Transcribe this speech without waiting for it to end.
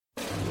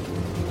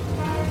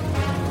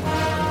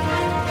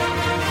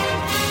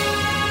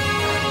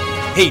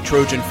Hey,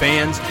 Trojan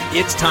fans,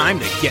 it's time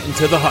to get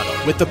into the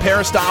huddle with the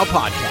Peristyle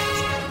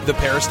Podcast. The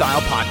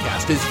Peristyle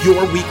Podcast is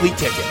your weekly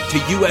ticket to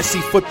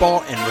USC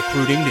football and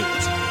recruiting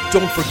news.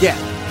 Don't forget,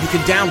 you can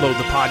download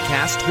the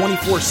podcast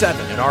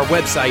 24/7 at our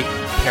website,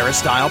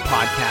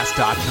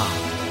 peristylepodcast.com.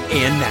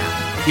 And now,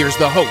 here's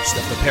the host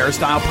of the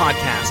Peristyle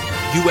Podcast,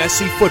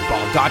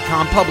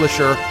 USCFootball.com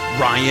publisher,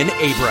 Ryan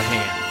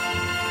Abraham.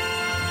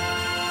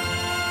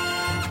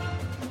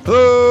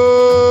 Hello,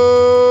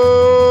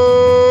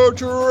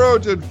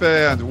 Trojan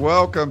fans.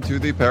 Welcome to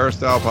the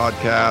Peristyle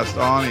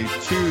Podcast on a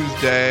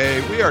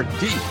Tuesday. We are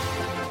deep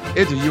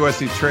into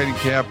USC training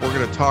camp. We're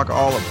going to talk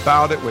all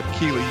about it with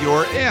Keely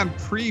Eure and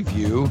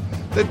preview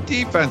the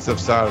defensive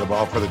side of the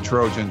ball for the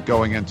Trojans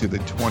going into the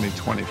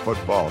 2020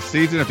 football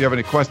season. If you have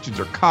any questions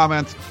or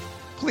comments,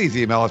 please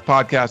email us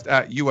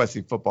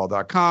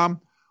podcast@uscfootball.com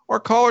or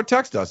call or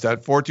text us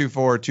at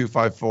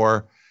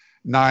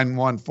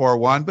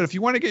 424-254-9141. But if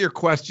you want to get your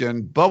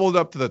question bubbled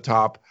up to the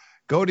top,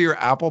 go to your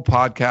Apple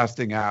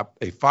podcasting app.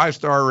 A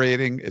 5-star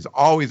rating is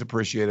always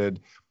appreciated.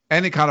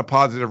 Any kind of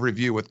positive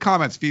review with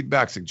comments,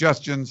 feedback,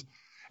 suggestions,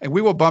 and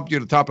we will bump you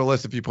to the top of the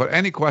list if you put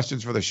any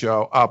questions for the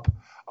show up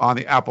on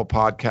the Apple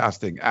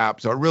podcasting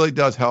app. So it really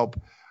does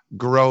help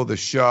grow the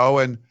show.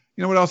 And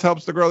you know what else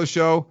helps to grow the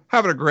show?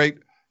 Having a great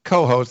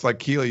co-host like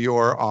Keely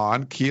Eure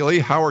on. Keely,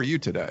 how are you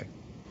today?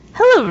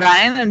 Hello,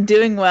 Ryan. I'm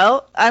doing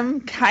well. I'm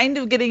kind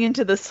of getting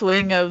into the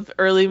swing of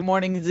early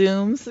morning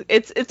Zooms.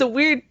 It's a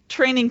weird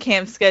training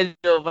camp schedule,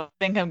 but I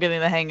think I'm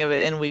getting the hang of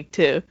it in week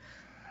 2.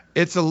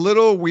 It's a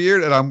little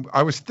weird, and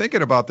I was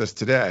thinking about this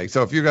today.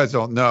 So if you guys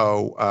don't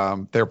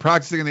know, they're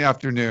practicing in the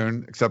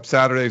afternoon, except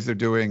Saturdays they're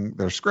doing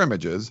their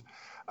scrimmages.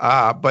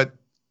 But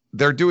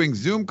they're doing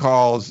Zoom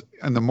calls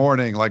in the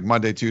morning, like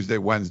Monday, Tuesday,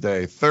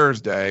 Wednesday,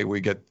 Thursday.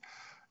 We get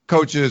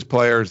coaches,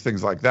 players,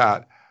 things like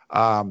that.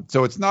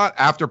 So it's not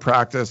after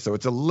practice, so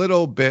it's a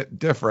little bit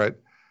different.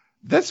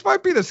 This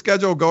might be the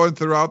schedule going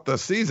throughout the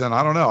season.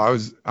 I don't know.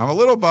 I'm a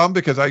little bummed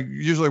because I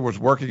usually was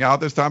working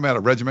out this time. I had a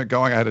regiment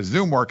going. I had a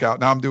Zoom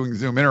workout. Now I'm doing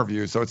Zoom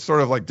interviews. So it's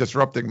sort of like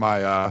disrupting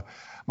my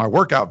my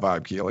workout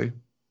vibe, Keely.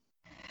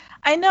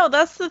 I know.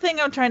 That's the thing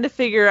I'm trying to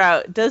figure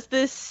out. Does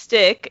this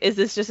stick? Is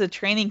this just a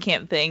training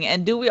camp thing?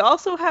 And do we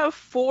also have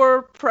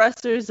 4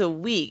 pressers a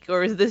week?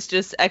 Or is this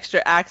just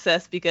extra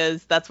access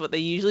because that's what they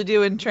usually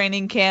do in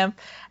training camp?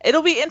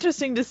 It'll be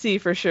interesting to see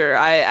for sure.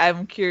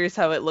 I'm curious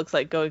how it looks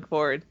like going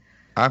forward.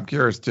 I'm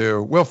curious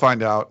too. We'll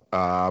find out.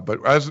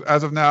 But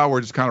as of now,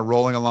 we're just kind of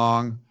rolling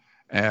along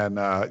and,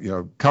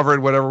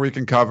 covering whatever we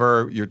can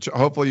cover.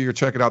 Hopefully you're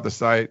checking out the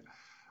site.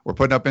 We're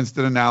putting up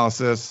instant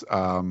analysis.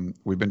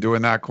 We've been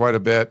doing that quite a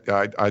bit.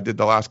 I did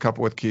the last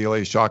couple with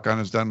Keely. Shotgun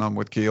has done them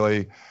with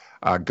Keely.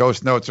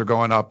 Ghost notes are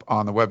going up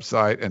on the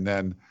website. And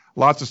then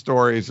lots of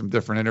stories, some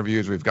different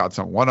interviews. We've got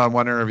some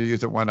one-on-one interviews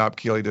that went up.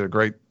 Keely did a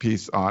great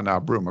piece on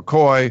Brew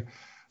McCoy.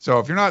 So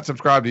if you're not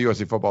subscribed to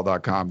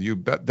USCFootball.com, you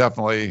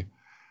definitely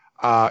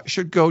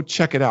should go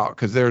check it out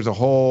because there's a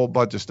whole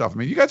bunch of stuff. I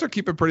mean, you guys are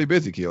keeping pretty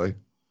busy, Keely.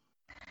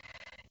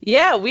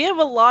 Yeah, we have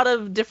a lot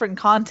of different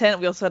content.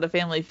 We also had a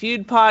Family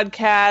Feud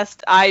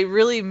podcast. I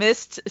really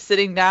missed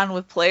sitting down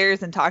with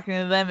players and talking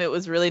to them. It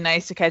was really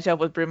nice to catch up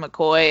with Brew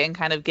McCoy and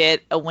kind of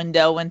get a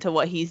window into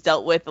what he's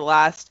dealt with the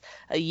last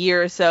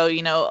year or so.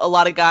 You know, a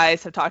lot of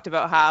guys have talked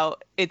about how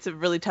it's a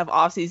really tough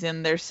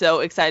offseason. They're so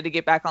excited to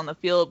get back on the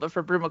field. But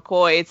for Brew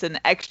McCoy, it's an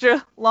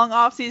extra long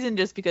offseason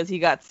just because he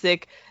got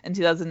sick in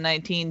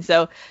 2019.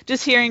 So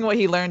just hearing what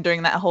he learned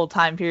during that whole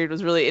time period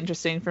was really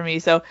interesting for me.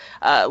 So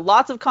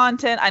lots of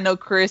content. I know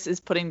Chris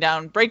is putting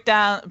up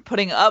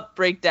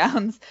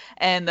breakdowns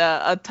and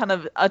a ton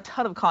of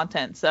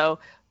content. So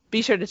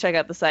be sure to check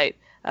out the site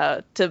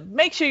to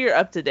make sure you're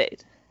up to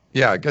date.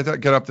 Yeah, get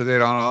up to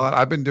date on all that.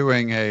 I've been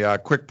doing a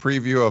quick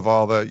preview of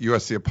all the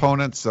USC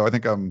opponents. So I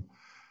think I'm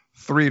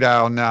 3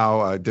 down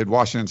now. I did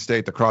Washington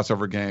State, the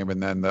crossover game,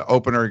 and then the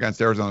opener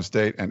against Arizona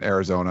State and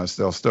Arizona.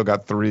 Still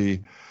got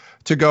 3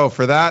 to go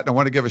for that. And I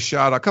want to give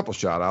a couple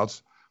shout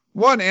outs.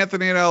 One,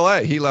 Anthony in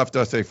LA. He left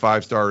us a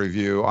 5-star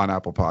review on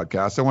Apple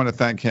Podcasts. I want to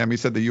thank him. He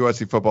said the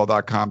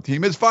USCFootball.com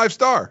team is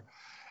 5-star.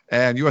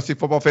 And USC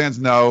football fans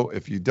know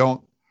if you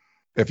don't,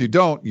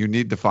 you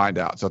need to find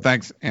out. So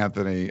thanks,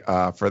 Anthony,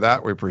 for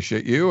that. We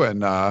appreciate you.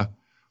 And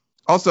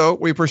also,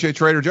 we appreciate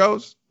Trader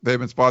Joe's. They've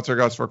been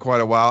sponsoring us for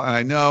quite a while. And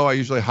I know I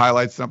usually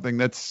highlight something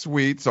that's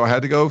sweet, so I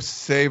had to go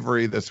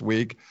savory this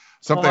week.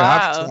 Something I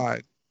haven't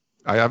tried.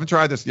 I haven't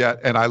tried this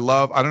yet. And I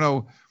don't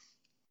know,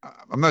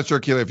 I'm not sure,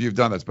 Keely, if you've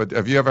done this, but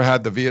have you ever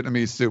had the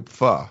Vietnamese soup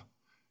pho?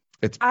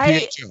 It's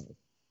pigeon.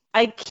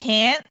 I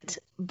can't,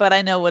 but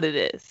I know what it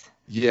is.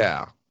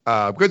 Yeah.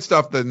 Good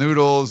stuff, the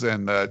noodles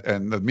and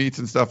the meats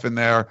and stuff in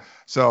there.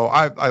 So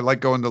I like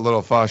going to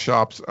little pho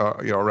shops,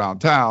 around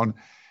town.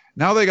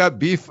 Now they got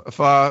beef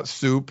pho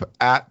soup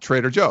at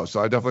Trader Joe's.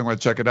 So I definitely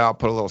want to check it out,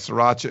 put a little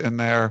sriracha in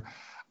there.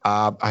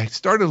 I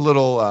started a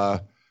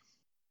little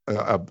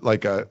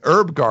like a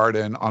herb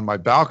garden on my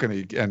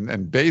balcony,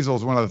 and basil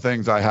is one of the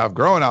things I have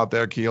growing out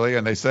there, Keely,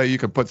 and they say you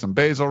can put some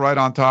basil right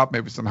on top,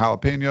 maybe some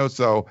jalapenos.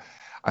 So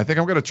I think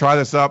I'm going to try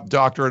this up,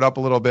 doctor it up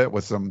a little bit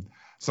with some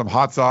some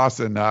hot sauce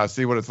and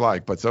see what it's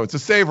like. But so it's a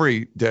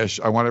savory dish.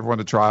 I want everyone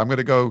to try.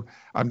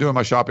 I'm doing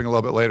my shopping a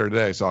little bit later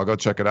today, so I'll go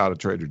check it out at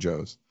Trader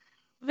Joe's.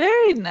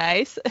 Very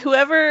nice.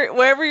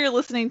 Wherever you're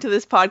listening to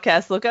this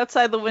podcast, look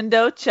outside the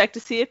window, check to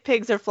see if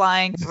pigs are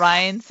flying.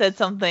 Ryan said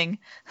something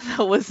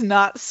that was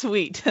not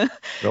sweet.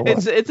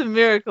 It's a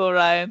miracle,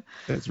 Ryan.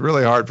 It's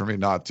really hard for me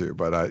not to,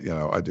 but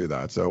I do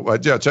that. So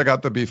yeah, check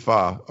out the beef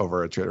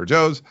over at Trader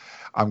Joe's.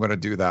 I'm going to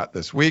do that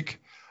this week.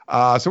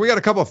 So we got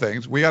a couple of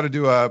things. We got to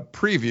do a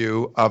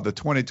preview of the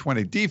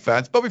 2020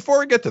 defense. But before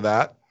we get to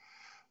that,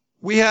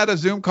 we had a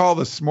Zoom call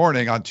this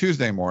morning on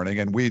Tuesday morning,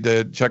 and we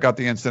did check out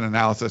the instant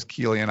analysis.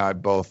 Keely and I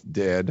both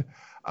did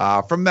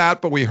from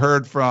that. But we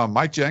heard from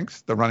Mike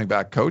Jenks, the running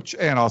back coach,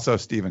 and also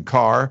Stephen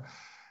Carr.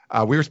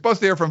 We were supposed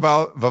to hear from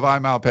Vavae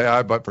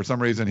Malepeai, but for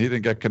some reason he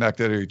didn't get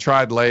connected, or he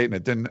tried late and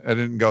it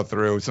didn't go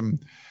through. Some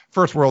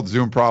first world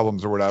Zoom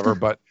problems or whatever.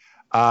 But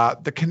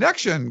the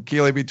connection,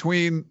 Keely,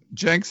 between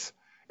Jenks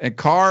and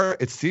Carr,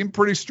 it seemed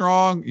pretty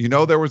strong.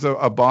 There was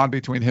a bond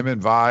between him and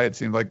Vi. It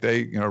seemed like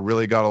they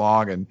really got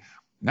along. And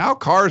now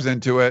Carr's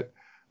into it.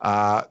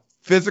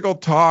 Physical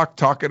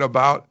talking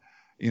about,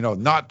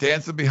 not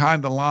dancing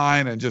behind the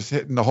line and just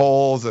hitting the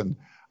holes. And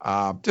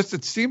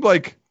it seemed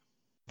like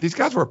these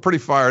guys were pretty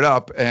fired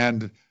up.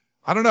 And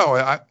I don't know.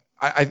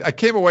 I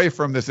came away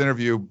from this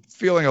interview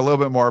feeling a little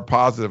bit more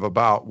positive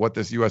about what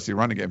this USC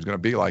running game is going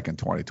to be like in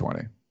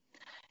 2020.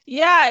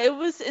 Yeah, it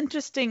was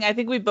interesting. I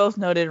think we both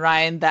noted,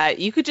 Ryan, that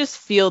you could just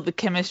feel the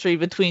chemistry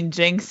between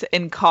Jenks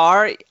and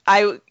Carr.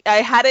 I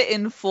had it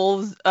in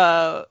full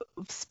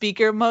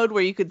speaker mode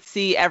where you could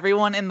see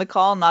everyone in the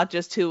call, not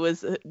just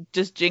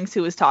Jenks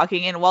who was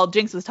talking. And while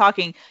Jenks was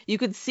talking, you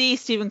could see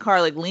Stephen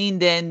Carr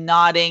leaned in,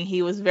 nodding.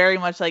 He was very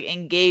much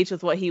engaged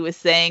with what he was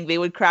saying. They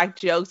would crack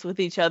jokes with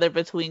each other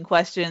between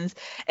questions.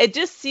 It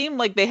just seemed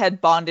like they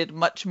had bonded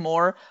much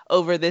more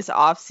over this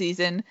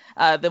offseason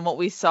than what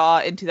we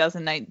saw in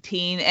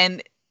 2019.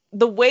 And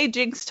the way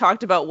Jenks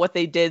talked about what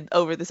they did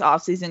over this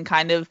offseason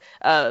kind of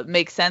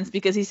makes sense,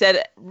 because he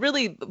said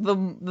really the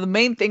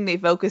main thing they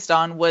focused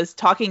on was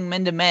talking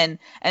men to men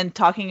and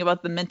talking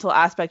about the mental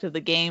aspect of the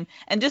game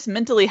and just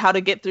mentally how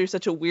to get through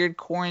such a weird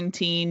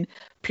quarantine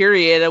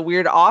period, a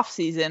weird off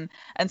season.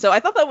 And so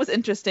I thought that was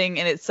interesting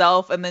in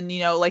itself. And then,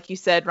 like you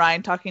said,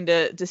 Ryan, talking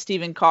to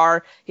Stephen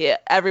Carr,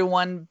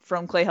 everyone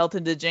from Clay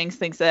Helton to Jenks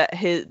thinks that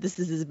this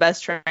is his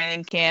best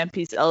training camp.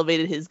 He's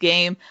elevated his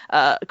game.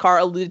 Carr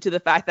alluded to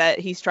the fact that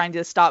he's trying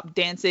to stop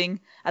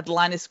dancing at the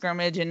line of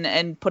scrimmage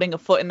and putting a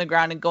foot in the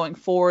ground and going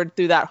forward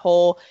through that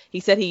hole. He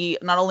said he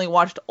not only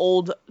watched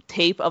old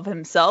tape of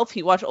himself,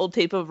 he watched old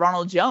tape of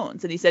Ronald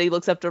Jones, and he said he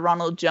looks up to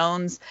Ronald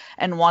Jones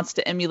and wants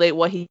to emulate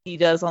what he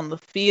does on the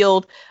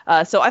field.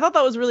 So I thought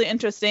that was really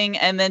interesting.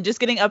 And then just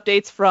getting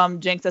updates from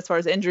Jenks as far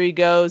as injury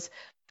goes.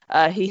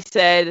 He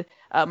said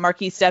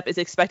Marquise Stepp is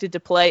expected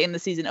to play in the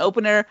season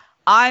opener.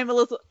 I'm a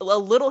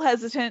little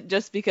hesitant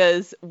just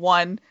because,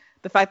 one,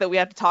 the fact that we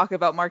have to talk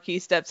about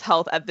Marquise Stepp's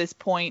health at this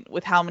point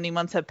with how many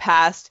months have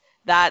passed,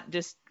 that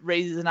just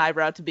raises an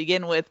eyebrow to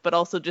begin with, but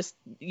also just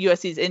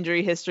USC's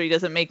injury history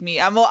doesn't make me,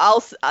 I'm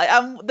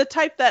the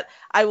type that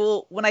I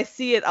will, when I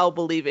see it, I'll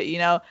believe it,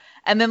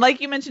 And then like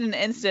you mentioned in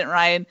Instant,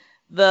 Ryan,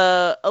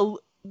 the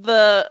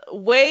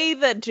way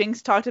that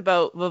Jenks talked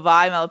about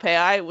Vavae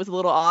Malepeai was a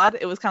little odd.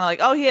 It was kind of like,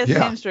 oh, he has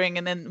hamstring,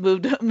 and then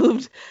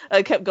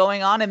kept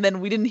going on, and then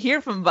we didn't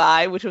hear from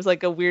Vi, which was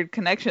like a weird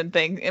connection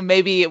thing. And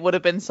maybe it would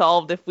have been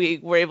solved if we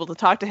were able to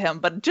talk to him,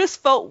 but it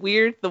just felt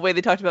weird the way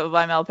they talked about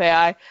Vavae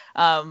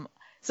Malepeai.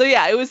 So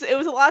yeah, it was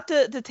a lot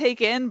to take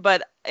in,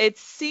 but it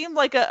seemed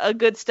like a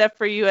good step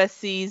for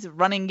USC's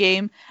running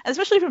game,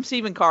 especially from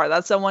Stephen Carr.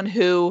 That's someone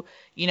who,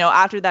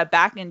 after that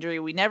back injury,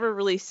 we never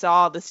really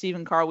saw the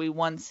Stephen Carr we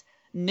once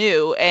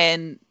knew,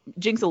 and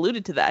Jenks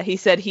alluded to that. He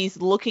said he's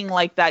looking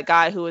like that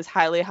guy who was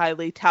highly,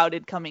 highly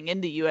touted coming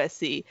into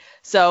USC.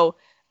 So,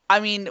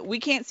 I mean, we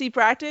can't see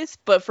practice,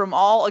 but from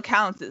all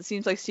accounts, it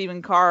seems like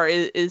Stephen Carr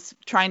is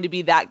trying to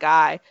be that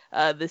guy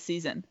this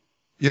season.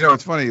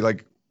 It's funny,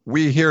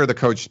 we hear the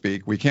coach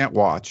speak, we can't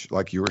watch,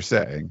 like you were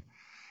saying.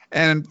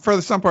 And for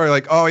the some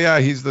part, oh yeah,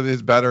 he's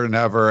better than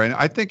ever. And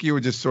I think you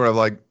would just sort of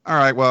all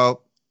right,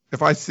 well,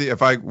 if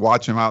I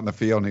watch him out in the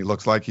field and he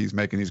looks like he's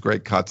making these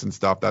great cuts and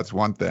stuff, that's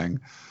one thing.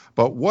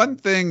 But one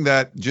thing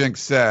that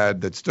Jenks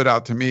said that stood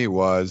out to me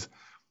was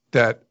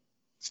that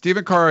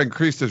Stephen Carr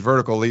increased his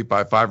vertical leap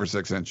by 5 or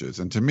 6 inches.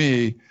 And to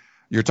me,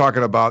 you're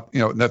talking about,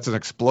 that's an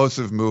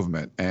explosive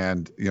movement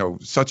and,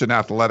 such an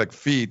athletic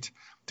feat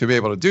to be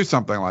able to do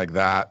something like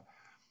that.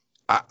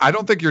 I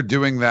don't think you're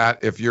doing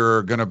that if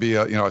you're going to be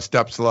a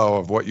step slow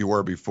of what you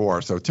were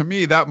before. So to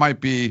me, that might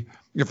be,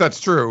 if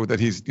that's true, that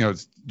he's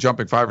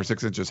jumping 5 or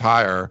 6 inches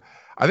higher,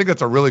 I think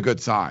that's a really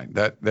good sign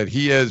that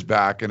he is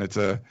back,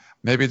 and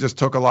maybe it just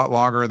took a lot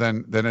longer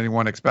than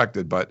anyone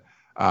expected. But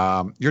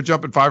you're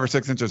jumping 5 or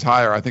 6 inches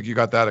higher. I think you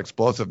got that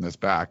explosiveness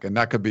back, and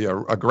that could be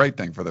a great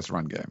thing for this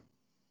run game.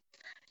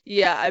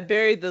 Yeah, I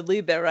buried the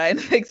lead there, Ryan.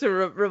 Thanks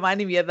for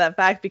reminding me of that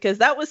fact, because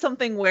that was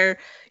something where,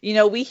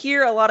 we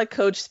hear a lot of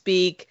coach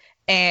speak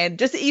And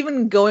just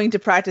even going to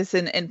practice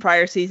in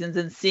prior seasons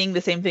and seeing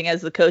the same thing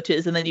as the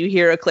coaches, and then you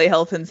hear a Clay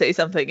Helton say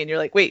something and you're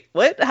like, wait,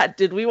 what?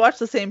 Did we watch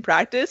the same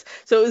practice?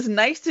 So it was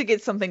nice to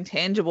get something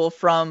tangible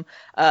from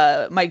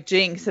Mike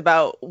Jinks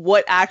about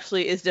what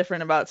actually is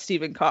different about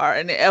Stephen Carr.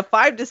 And a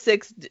 5 to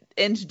 6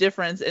 inch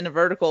difference in a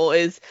vertical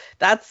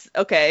that's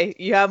okay.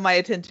 You have my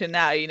attention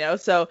now,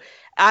 So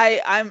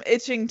I'm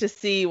itching to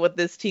see what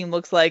this team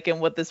looks like and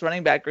what this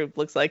running back group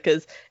looks like,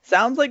 because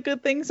sounds like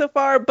good things so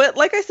far. But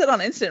like I said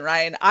on Instant,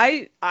 Ryan,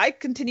 I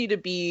continue to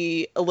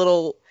be a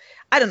little,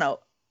 I don't know,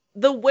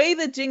 the way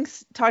that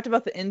Jinx talked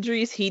about the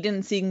injuries, he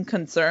didn't seem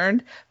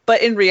concerned.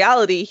 But in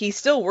reality, he's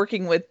still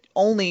working with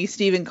only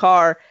Stephen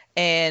Carr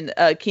and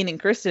Keenan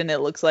Kristen,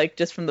 it looks like,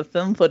 just from the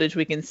film footage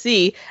we can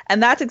see.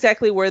 And that's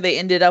exactly where they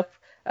ended up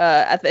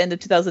at the end of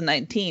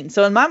 2019.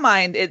 So in my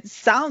mind, it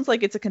sounds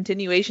like it's a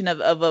continuation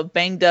of a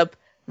banged up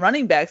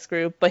running backs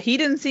group, but he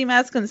didn't seem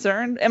as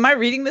concerned. Am I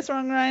reading this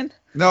wrong, Ryan?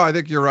 No, I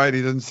think you're right.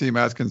 He didn't seem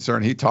as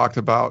concerned. He talked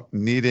about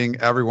needing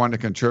everyone to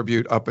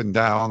contribute up and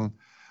down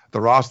the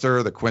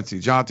roster, the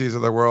Quincy Jonties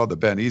of the world, the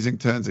Ben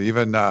Easingtons,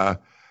 even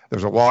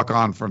there's a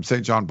walk-on from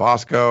St. John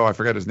Bosco. I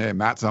forget his name,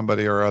 Matt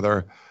somebody or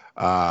other.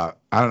 I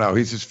don't know.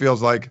 He just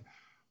feels like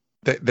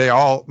they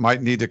all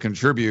might need to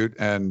contribute.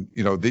 And,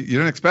 you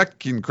didn't expect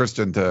Keenan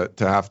Kristen to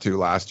have to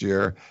last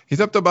year.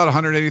 He's up to about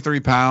 183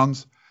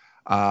 pounds.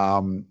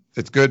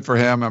 It's good for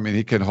him. I mean,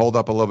 he can hold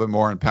up a little bit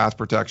more in pass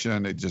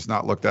protection. It's just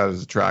not looked at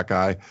as a track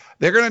guy.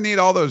 They're going to need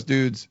all those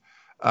dudes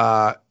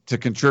to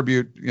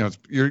contribute.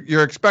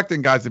 You're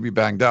expecting guys to be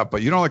banged up,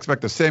 but you don't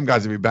expect the same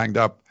guys to be banged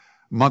up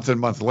months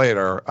and months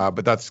later.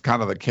 But that's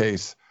kind of the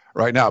case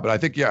right now. But I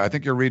think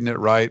you're reading it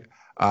right.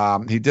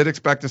 He did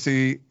expect to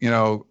see,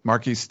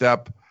 Marquise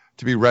Stepp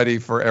to be ready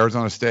for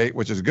Arizona State,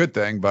 which is a good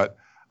thing. But,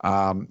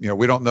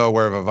 we don't know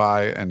where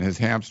Vavai and his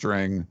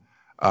hamstring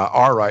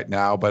are right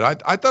now.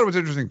 But I thought it was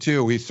interesting,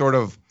 too. We sort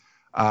of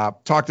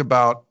talked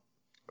about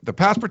the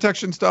pass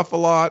protection stuff a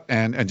lot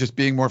and just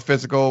being more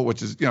physical,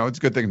 which is, it's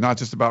a good thing, not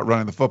just about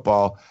running the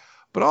football,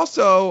 but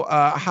also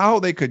how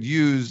they could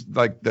use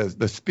like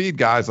the speed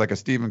guys like a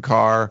Stephen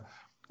Carr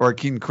or a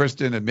Keenan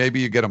Kristen, and maybe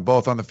you get them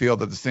both on the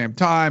field at the same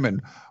time,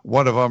 and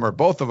one of them or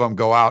both of them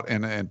go out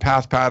in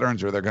pass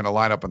patterns, or they're going to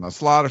line up in the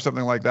slot or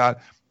something like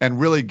that, and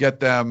really get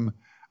them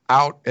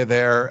out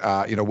there,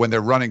 when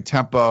they're running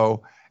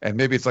tempo, and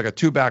maybe it's like a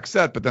 2-back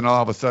set, but then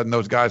all of a sudden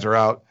those guys are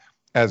out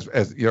as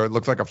it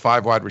looks like a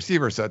 5-wide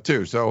receiver set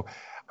too. So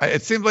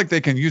it seems like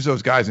they can use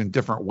those guys in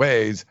different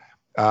ways.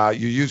 You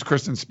use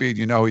Kristen's speed,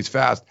 he's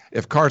fast.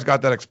 If Carr's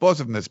got that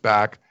explosiveness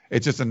back,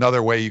 it's just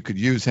another way you could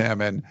use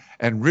him.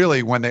 And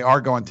really, when they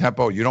are going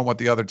tempo, you don't want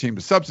the other team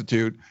to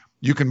substitute.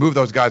 You can move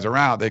those guys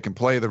around. They can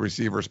play the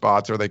receiver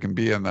spots, or they can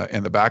be in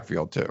the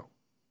backfield too.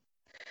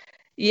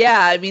 Yeah,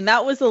 I mean,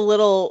 that was a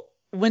little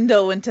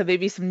window into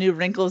maybe some new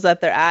wrinkles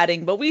that they're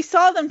adding, but we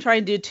saw them try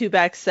and do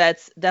 2-back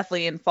sets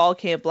definitely in fall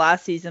camp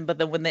last season, but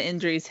then when the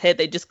injuries hit,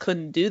 they just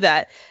couldn't do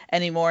that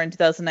anymore in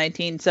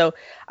 2019. So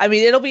I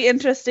mean, it'll be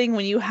interesting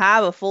when you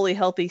have a fully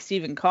healthy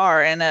Stephen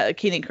Carr and a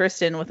Keenan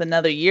Kristen with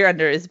another year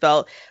under his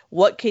belt.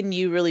 What can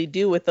you really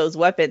do with those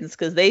weapons,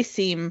 because they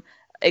seem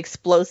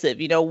explosive?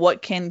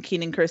 What can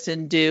Keenan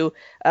Kristen do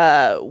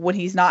when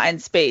he's not in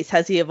space?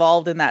 Has he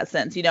evolved in that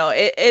sense?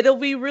 It'll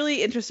be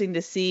really interesting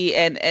to see.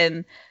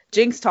 And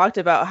Jinx talked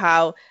about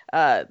how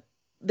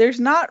there's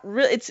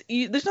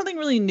nothing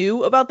really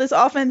new about this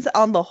offense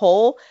on the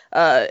whole.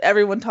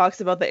 Everyone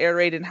talks about the air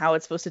raid and how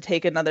it's supposed to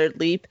take another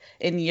leap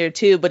in year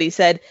 2. But he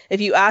said,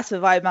 if you ask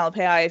Vivai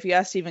Malapai, if you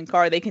ask Stephen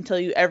Carr, they can tell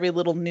you every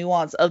little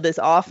nuance of this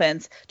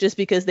offense just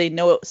because they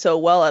know it so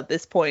well at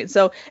this point.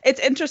 So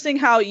it's interesting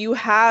how you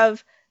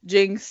have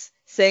Jinx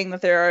saying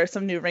that there are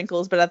some new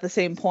wrinkles, but at the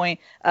same point,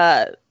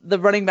 the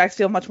running backs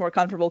feel much more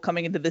comfortable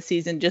coming into the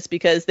season just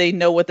because they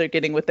know what they're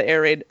getting with the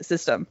air raid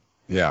system.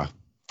 Yeah.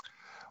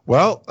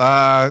 Well,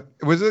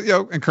 it was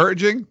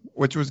encouraging,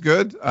 which was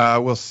good.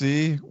 We'll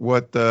see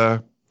what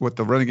the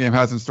running game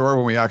has in store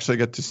when we actually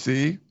get to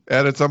see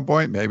Ed at some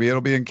point. Maybe it'll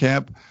be in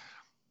camp.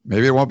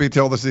 Maybe it won't be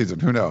till the season.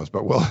 Who knows?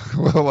 But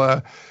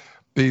we'll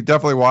be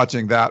definitely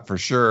watching that for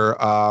sure.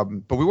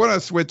 But we want to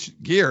switch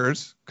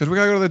gears because we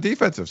got to go to the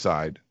defensive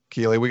side.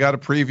 Keely, we got to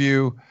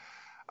preview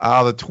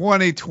the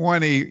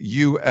 2020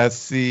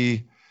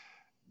 USC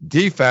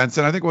defense,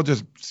 and I think we'll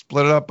just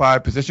split it up by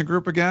position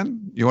group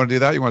again. You want to do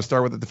that? You want to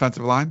start with the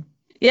defensive line?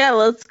 Yeah,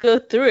 let's go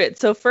through it.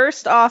 So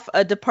first off,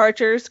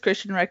 departures.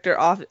 Christian Rector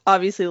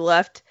obviously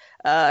left.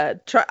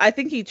 I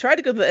think he tried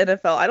to go to the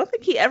NFL. I don't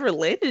think he ever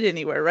landed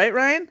anywhere, right,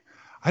 Ryan?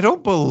 I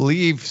don't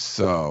believe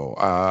so.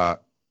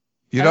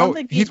 He's one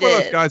of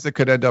those guys that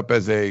could end up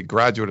as a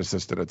graduate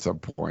assistant at some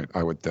point,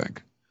 I would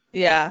think.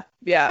 Yeah.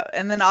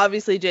 And then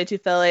obviously Jay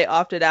Tufele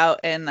opted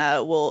out and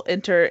will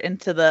enter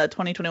into the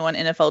 2021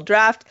 NFL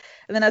draft.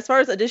 And then as far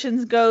as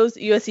additions goes,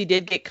 USC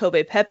did get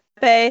Kobe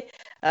Pepe.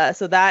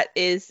 So that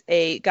is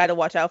a guy to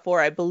watch out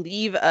for. I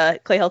believe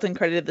Clay Helton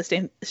credited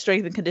the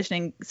strength and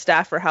conditioning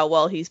staff for how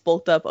well he's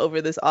bulked up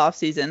over this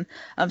offseason.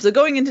 So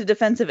going into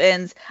defensive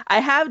ends, I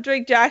have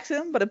Drake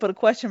Jackson, but I put a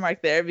question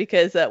mark there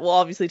because we'll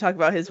obviously talk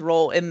about his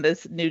role in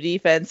this new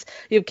defense.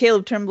 You have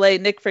Caleb Tremblay,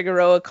 Nick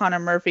Figueroa, Connor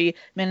Murphy,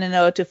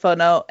 Mininoa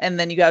Tufono, and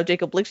then you have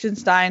Jacob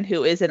Lichtenstein,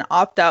 who is an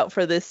opt-out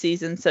for this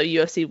season, so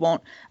UFC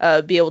won't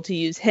be able to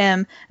use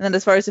him. And then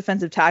as far as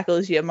defensive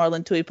tackles, you have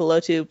Marlon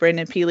Tuipulotu,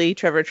 Brandon Peely,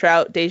 Trevor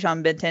Trout,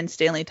 Dejan Benton,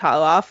 Stanley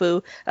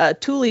Ta'afu,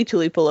 Tuli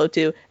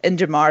Tuipulotu, and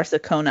Jamar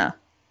Sakona.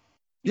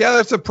 Yeah,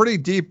 that's a pretty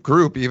deep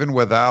group, even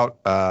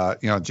without,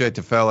 Jay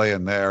Tufele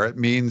in there. It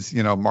means,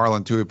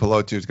 Marlon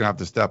Tuipulotu is going to have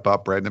to step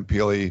up. Brandon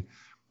Peely,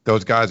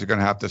 those guys are going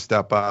to have to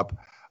step up.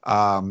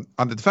 On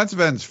the defensive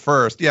ends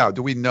first,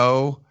 do we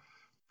know?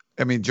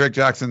 I mean, Drake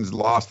Jackson's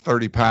lost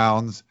 30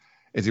 pounds.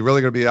 Is he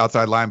really going to be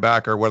outside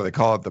linebacker? What do they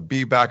call it? The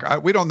B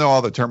back? We don't know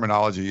all the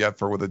terminology yet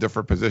for the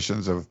different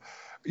positions of,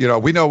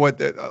 we know what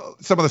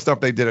some of the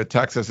stuff they did at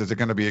Texas. Is it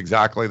going to be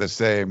exactly the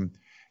same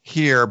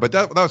here? But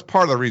that was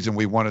part of the reason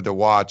we wanted to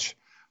watch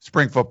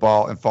spring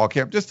football and fall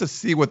camp, just to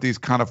see what these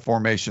kind of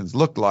formations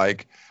looked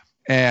like.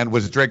 And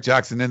was Drake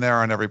Jackson in there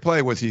on every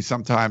play? Was he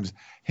sometimes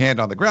hand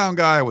on the ground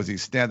guy? Was he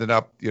standing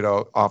up,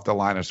 off the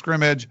line of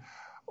scrimmage?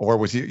 Or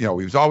was he, he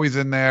was always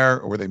in there?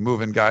 Or were they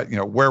moving guys,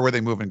 where were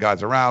they moving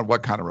guys around?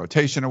 What kind of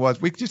rotation it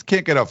was? We just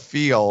can't get a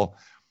feel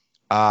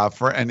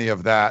for any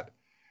of that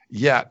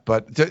yet.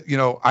 But,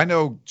 I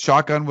know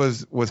shotgun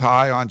was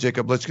high on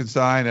Jacob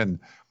Lichtenstein, and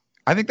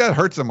I think that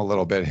hurts him a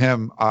little bit,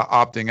 him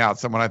opting out.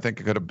 Someone I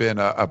think could have been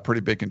a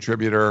pretty big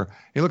contributor.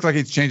 He looks like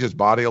he's changed his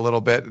body a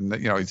little bit, and,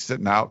 he's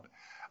sitting out.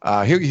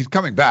 He's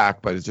coming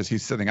back, but it's just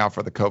he's sitting out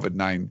for the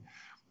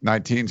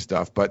COVID-19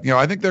 stuff. But,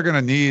 I think they're going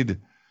to need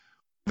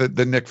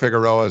the Nick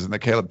Figueroas and the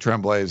Caleb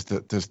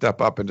Tremblays to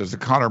step up, and does the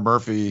Connor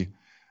Murphy,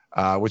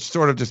 which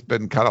sort of just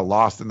been kind of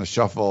lost in the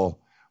shuffle,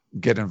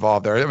 get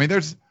involved there. I mean,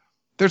 there's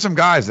some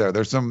guys there.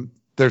 There's some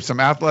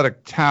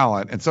athletic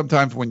talent, and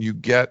sometimes when you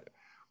get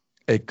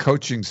a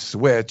coaching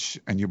switch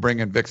and you bring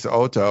in Vic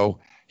So'oto,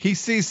 he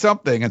sees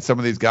something in some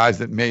of these guys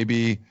that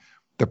maybe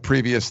the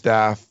previous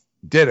staff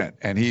didn't,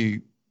 and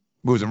he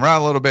moves them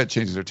around a little bit,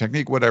 changes their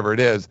technique, whatever it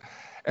is.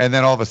 And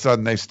then all of a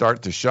sudden they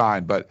start to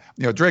shine. But,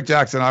 Drake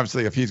Jackson,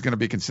 obviously, if he's going to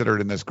be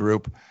considered in this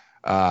group,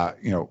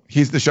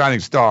 he's the shining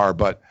star,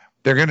 but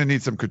they're going to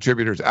need some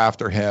contributors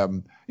after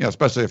him,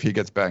 especially if he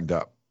gets banged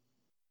up.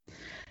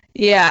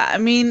 Yeah, I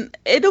mean,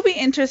 it'll be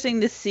interesting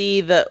to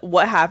see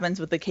what happens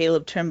with the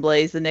Caleb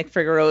Tremblays, the Nick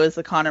Figueroas,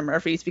 the Connor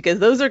Murphys, because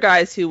those are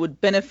guys who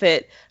would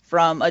benefit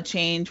from a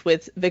change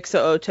with Vic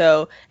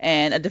So'oto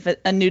and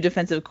a new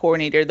defensive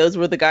coordinator. Those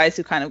were the guys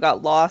who kind of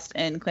got lost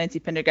in Clancy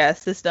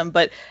Pendergast's system.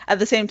 But at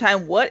the same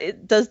time,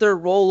 does their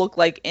role look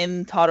like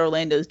in Todd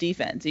Orlando's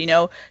defense?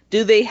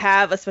 Do they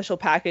have a special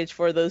package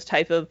for those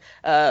type of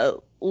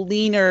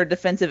leaner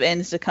defensive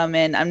ends to come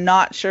in? I'm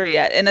not sure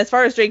yet. And as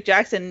far as Drake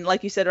Jackson,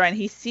 like you said, Ryan,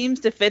 he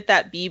seems to fit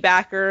that B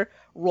backer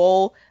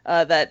role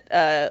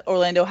that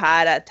Orlando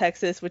had at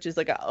Texas, which is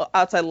like an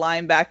outside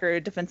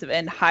linebacker, defensive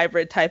end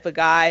hybrid type of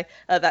guy,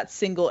 that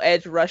single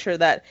edge rusher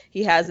that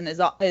he has in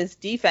his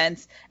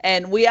defense.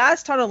 And we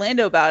asked Todd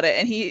Orlando about it,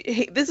 and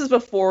he this is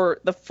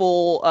before the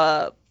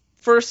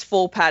first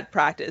full pad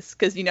practice,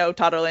 because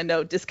Todd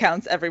Orlando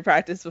discounts every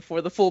practice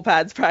before the full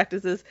pads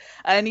practices,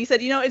 and he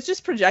said, it's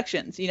just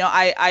projections.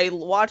 I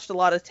watched a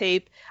lot of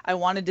tape. I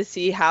wanted to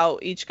see how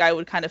each guy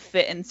would kind of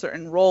fit in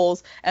certain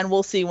roles, and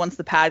we'll see once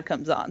the pad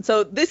comes on.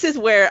 So this is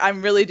where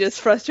I'm really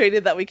just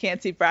frustrated that we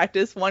can't see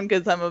practice. One,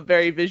 because I'm a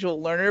very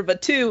visual learner,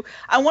 but two,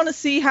 I want to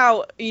see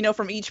how,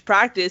 from each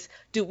practice,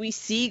 do we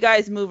see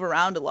guys move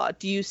around a lot?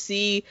 Do you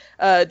see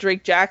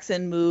Drake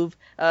Jackson move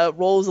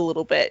roles a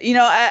little bit?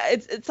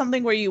 It's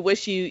something where you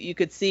wish you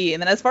could see.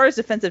 And then as far as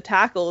defensive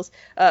tackles,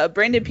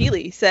 Brandon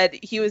Peely said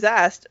he was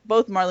asked,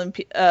 both Marlon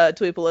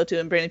Tuipulotu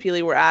and Brandon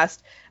Peely were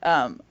asked,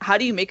 how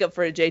do you make up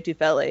for a Jay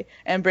Tufele?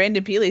 And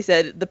Brandon Peely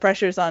said, the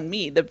pressure's on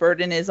me. The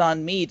burden is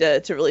on me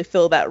to really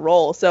fill that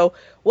role. So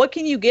what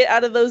can you get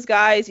out of those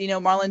guys?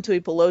 Marlon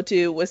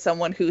Tuipulotu was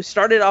someone who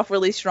started off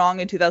really strong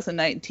in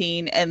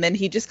 2019, and then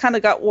he just kind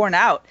of got worn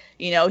out.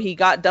 He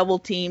got double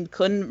teamed,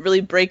 couldn't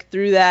really break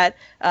through that.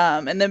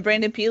 And then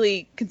Brandon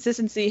Peely,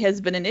 consistency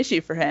has been an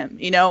issue for him.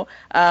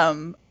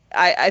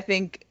 I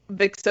think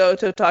Vic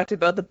So'oto talked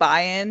about the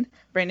buy-in.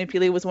 Brandon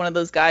Peely was one of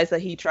those guys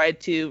that he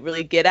tried to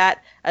really get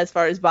at as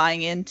far as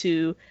buying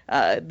into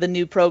the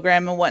new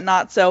program and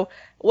whatnot. So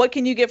what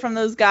can you get from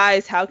those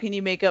guys? How can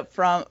you make up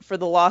for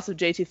the loss of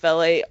Jay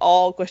Tufele?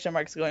 All question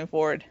marks going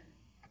forward.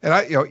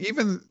 And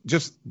even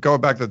just going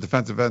back to the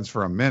defensive ends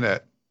for a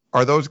minute,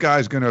 are those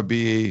guys going to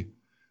be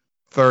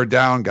third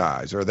down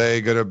guys? Are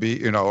they going to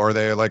be, or are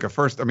they like a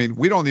first? I mean,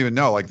 we don't even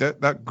know. Like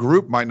that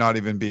group might not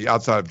even be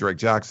outside of Drake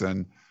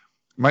Jackson,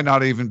 might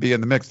not even be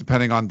in the mix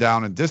depending on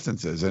down and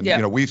distances.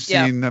 And, we've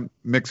seen them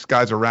mix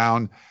guys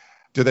around.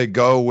 Do they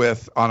go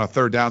with on a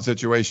third down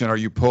situation? Are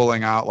you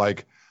pulling out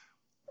like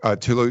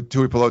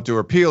Tuipulotu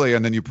or Peely,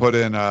 and then you put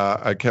in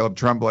a Caleb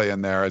Tremblay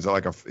in there as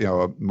like a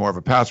more of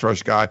a pass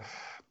rush guy?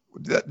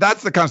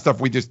 that's the kind of stuff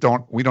we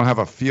don't have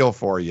a feel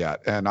for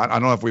yet. And I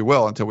don't know if we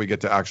will until we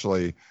get to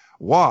actually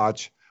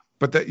watch.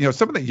 But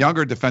some of the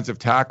younger defensive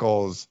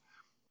tackles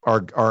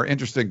are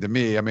interesting to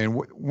me. I mean,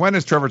 when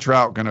is Trevor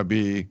Trout going to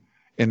be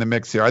in the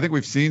mix here? I think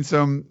we've seen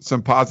some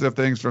positive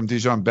things from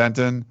Dijon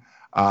Benton,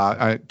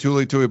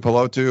 Tuli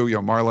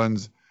Tuipulotu,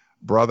 Marlon's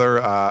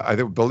brother. I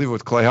believe it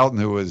was Clay Helton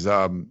who was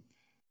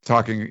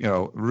talking,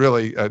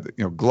 really,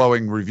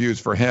 glowing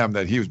reviews for him,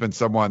 that he's been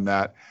someone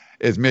that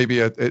is maybe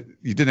you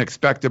didn't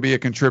expect to be a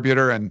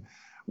contributor. And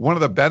one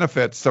of the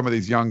benefits some of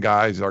these young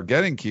guys are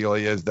getting,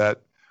 Keely, is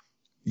that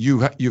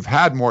you've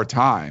had more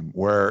time,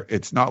 where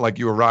it's not like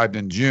you arrived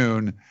in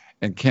June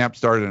and camp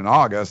started in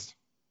August.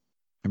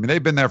 I mean,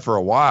 they've been there for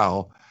a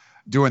while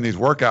doing these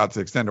workouts,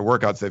 extended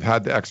workouts. They've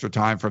had the extra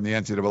time from the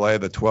NCAA,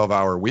 the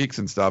 12-hour weeks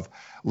and stuff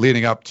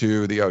leading up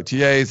to the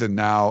OTAs and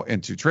now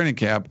into training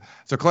camp.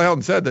 So Clay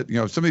Helton said that,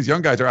 some of these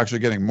young guys are actually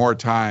getting more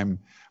time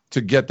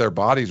to get their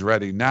bodies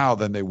ready now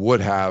than they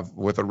would have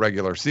with a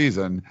regular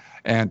season.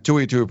 And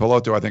Tui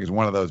Tuipulotu, I think, is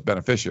one of those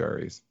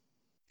beneficiaries.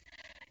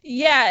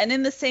 Yeah, and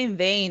in the same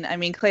vein, I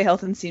mean, Clay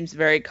Helton seems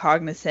very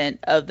cognizant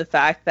of the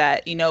fact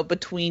that,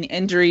 between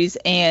injuries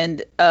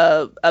and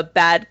a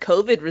bad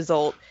COVID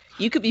result,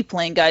 you could be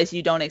playing guys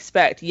you don't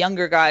expect,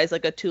 younger guys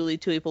like a Tuli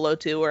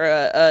Tuipulotu or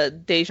a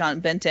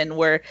Dijon Benton,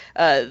 where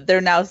they're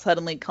now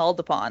suddenly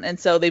called upon. And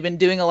so they've been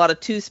doing a lot of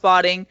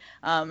two-spotting.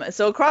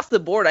 So across the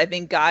board, I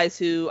think guys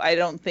who I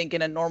don't think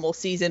in a normal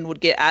season would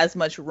get as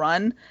much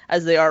run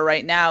as they are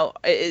right now,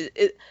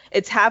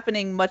 it's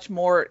happening much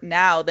more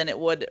now than it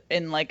would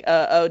in like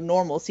a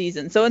normal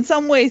season. So in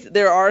some ways,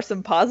 there are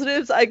some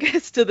positives, I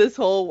guess, to this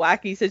whole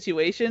wacky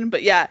situation.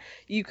 But yeah,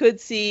 you could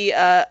see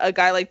a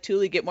guy like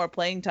Tuli get more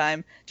playing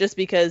time just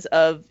because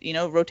of,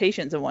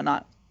 rotations and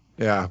whatnot.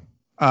 Yeah.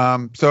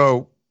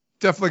 So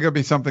definitely going to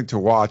be something to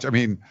watch. I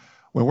mean,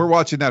 when we're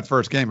watching that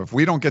first game, if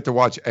we don't get to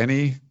watch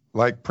any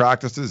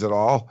practices at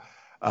all,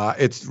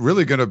 it's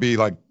really going to be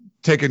like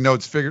taking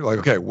notes, figure like,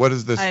 okay, what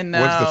does this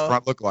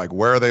front look like?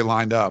 Where are they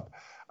lined up?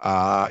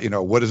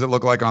 What does it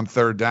look like on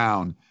third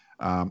down?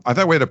 I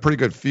thought we had a pretty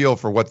good feel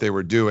for what they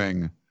were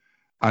doing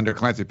under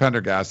Clancy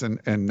Pendergast,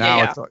 and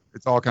now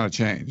it's all kind of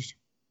changed.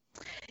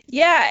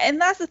 Yeah, and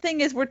that's the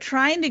thing, is we're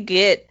trying to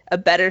get a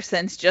better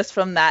sense just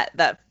from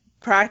that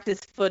practice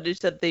footage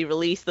that they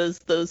released,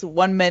 those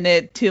 1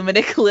 minute, 2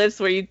 minute clips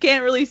where you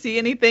can't really see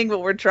anything, but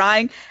we're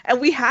trying. And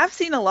we have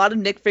seen a lot of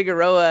Nick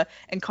Figueroa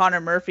and Connor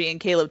Murphy and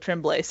Caleb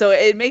Tremblay. So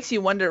it makes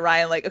you wonder,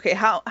 Ryan, like, okay,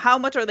 how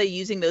much are they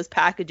using those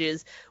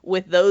packages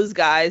with those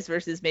guys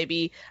versus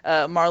maybe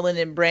Marlon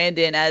and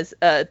Brandon as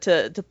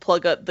to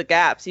plug up the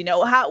gaps?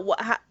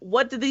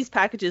 What do these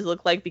packages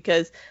look like?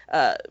 Because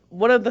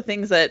one of the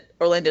things that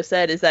Orlando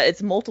said is that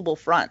it's multiple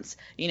fronts.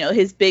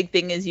 His big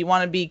thing is you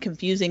want to be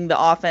confusing the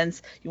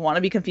offense. You want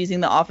to be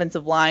confusing the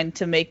offensive line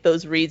to make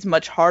those reads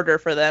much harder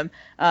for them.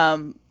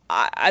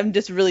 I'm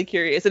just really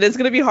curious, and it's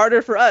going to be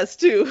harder for us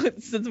too,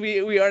 since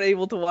we aren't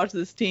able to watch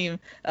this team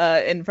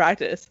in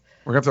practice.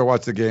 We're going to have to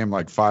watch the game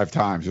like 5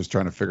 times just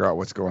trying to figure out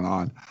what's going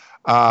on.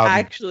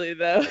 Actually,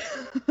 though.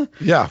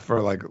 Yeah, for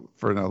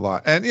a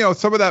lot. And,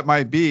 some of that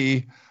might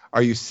be,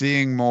 are you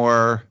seeing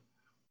more,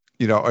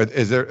 are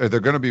there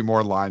going to be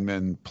more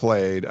linemen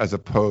played as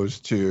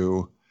opposed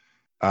to,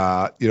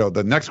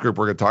 the next group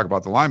we're going to talk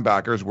about, the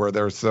linebackers, where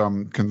there's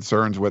some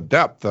concerns with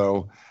depth,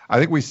 though. I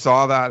think we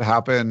saw that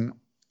happen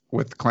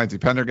with Clancy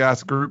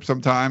Pendergast group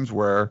sometimes,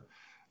 where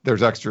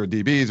there's extra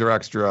DBs or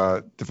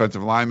extra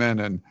defensive linemen.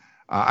 And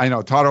I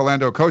know Todd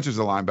Orlando coaches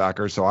the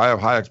linebackers, so I have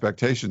high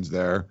expectations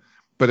there.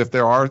 But if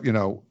there are,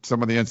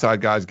 some of the inside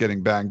guys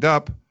getting banged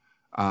up,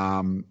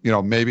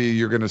 maybe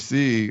you're going to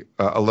see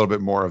a little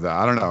bit more of that.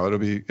 I don't know.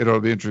 It'll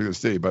be interesting to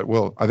see. But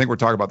I think we're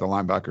talking about the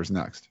linebackers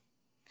next.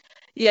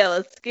 Yeah,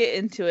 let's get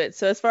into it.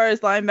 So as far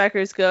as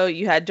linebackers go,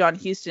 you had John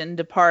Houston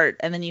depart,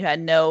 and then you had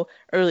no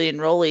early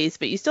enrollees,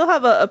 but you still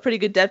have a pretty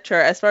good depth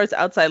chart. As far as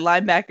outside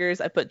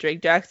linebackers, I put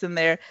Drake Jackson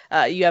there.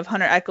 You have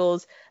Hunter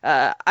Echols.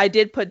 I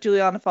did put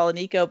Giuliano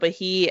Falanico, but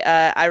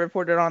I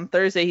reported on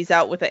Thursday he's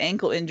out with an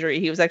ankle injury.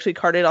 He was actually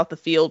carted off the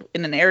field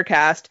in an air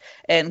cast,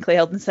 and Clay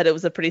Helton said it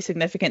was a pretty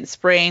significant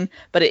sprain,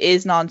 but it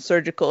is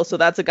non-surgical. So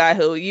that's a guy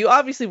who you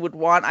obviously would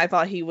want. I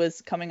thought he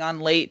was coming on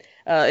late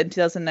in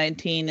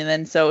 2019, and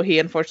then so he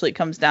unfortunately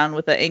comes down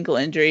with an ankle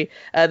injury.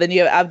 Then you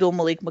have Abdul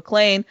Malik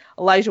McClain,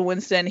 Elijah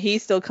Winston.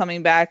 He's still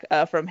coming back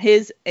from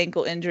his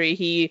ankle injury.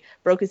 He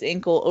broke his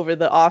ankle over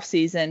the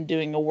offseason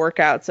doing a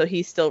workout, so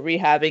he's still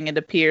rehabbing, it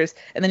appears.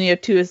 And then you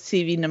have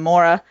Tuasivi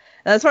Nomura.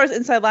 And as far as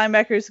inside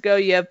linebackers go,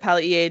 you have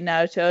Pali'e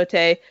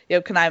Naotote, you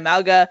have Kanai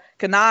Malga.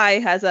 Kanai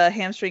has a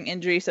hamstring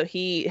injury, so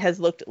he has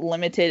looked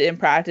limited in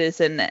practice,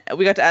 and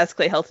we got to ask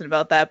Clay Helton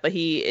about that, but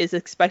he is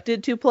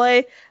expected to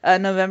play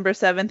November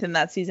 7th in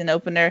that season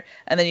opener.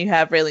 And then you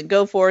have Raylan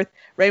Goforth.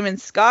 Raymond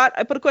Scott,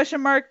 I put a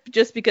question mark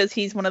just because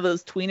he's one of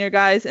those tweener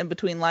guys in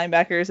between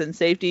linebackers and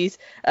safeties.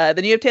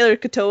 Then you have Taylor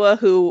Katoa,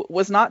 who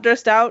was not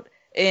dressed out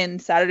in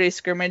Saturday's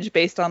scrimmage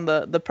based on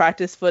the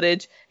practice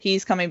footage.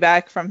 He's coming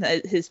back from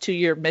his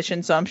 2-year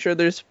mission, so I'm sure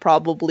there's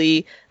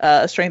probably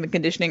a strength and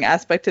conditioning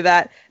aspect to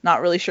that.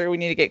 Not really sure. We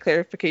need to get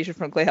clarification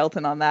from Clay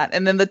Helton on that.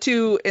 And then the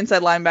two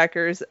inside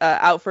linebackers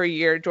out for a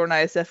year, Jordan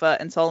Iosefa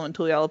and Solomon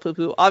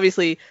Tulialapupu.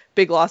 Obviously,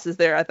 big losses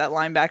there at that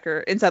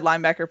inside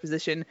linebacker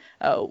position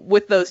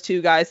with those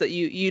two guys that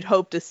you'd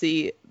hope to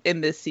see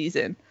in this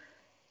season.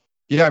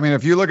 Yeah, I mean,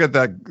 if you look at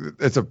that,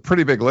 it's a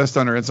pretty big list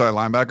under inside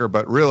linebacker,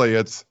 but really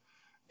it's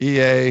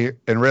EA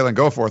and Raylan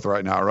Goforth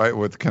right now, right?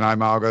 With Kenai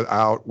Malga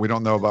out. We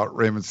don't know about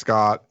Raymond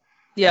Scott.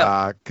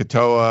 Yeah.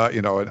 Katoa,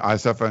 and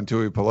Iosefa and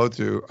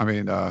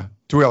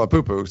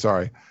Tuialapupu,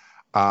 sorry,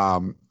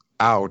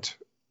 out.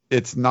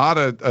 It's not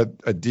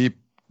a deep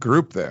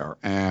group there.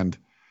 And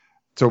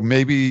so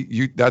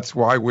maybe that's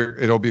why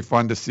it'll be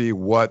fun to see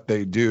what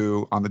they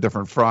do on the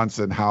different fronts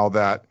and how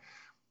that,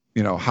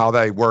 how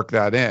they work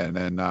that in.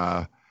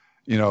 And,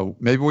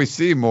 maybe we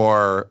see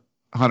more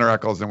Hunter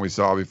Echols than we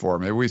saw before.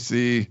 Maybe we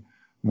see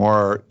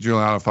more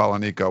Giuliano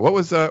Falanico. What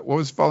was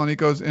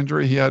Falanico's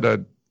injury? He had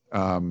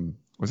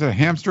was it a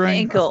hamstring?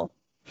 Ankle.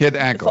 He had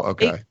ankle.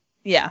 Okay.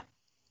 Yeah.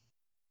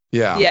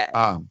 Yeah.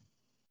 Yeah.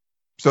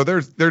 So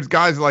there's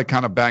guys like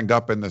kind of banged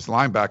up in this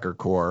linebacker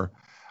core.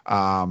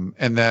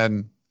 And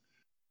then,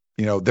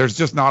 there's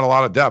just not a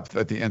lot of depth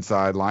at the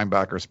inside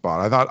linebacker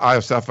spot. I thought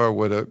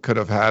Iosefa could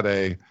have had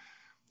a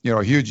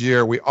huge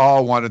year. We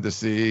all wanted to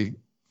see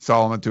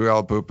Solomon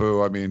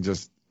Tuialapupu. I mean,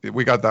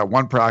 we got that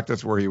one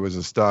practice where he was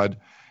a stud,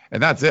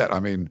 and that's it. I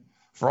mean,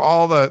 for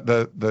all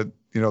the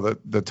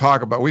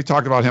talk about, we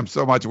talked about him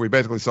so much, and we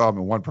basically saw him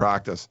in one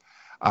practice.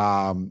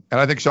 And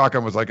I think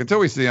Shotgun was like, until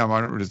we see him,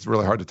 it's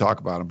really hard to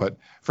talk about him. But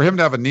for him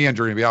to have a knee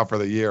injury and be out for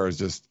the year is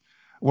just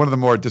one of the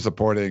more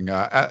disappointing,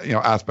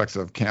 aspects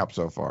of camp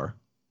so far.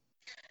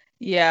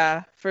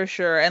 Yeah, for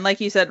sure. And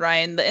like you said,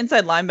 Ryan, the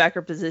inside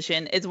linebacker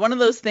position is one of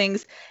those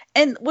things.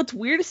 And what's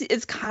weird is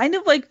it's kind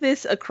of like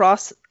this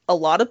across a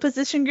lot of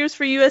position groups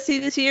for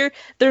USC this year.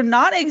 They're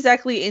not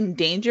exactly in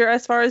danger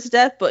as far as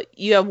depth, but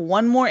you have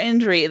one more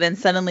injury, and then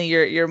suddenly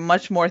you're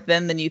much more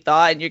thin than you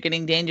thought, and you're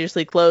getting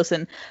dangerously close.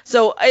 And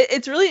so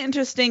it's really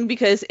interesting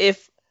because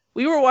if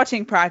we were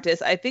watching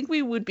practice, I think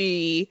we would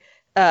be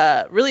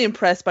really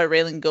impressed by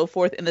Raylan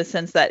Goforth in the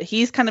sense that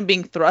he's kind of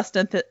being thrust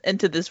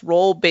into this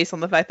role based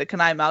on the fact that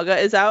Kenai Malga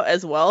is out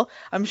as well.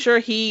 I'm sure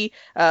he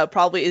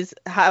probably is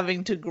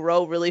having to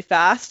grow really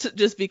fast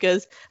just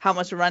because how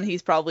much run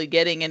he's probably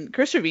getting. And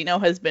Chris Trevino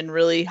has been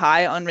really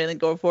high on Raylan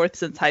Goforth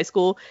since high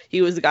school.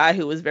 He was a guy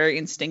who was very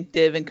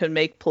instinctive and could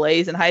make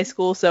plays in high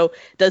school. So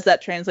does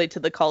that translate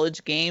to the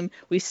college game?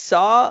 We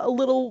saw a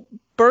little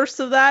bursts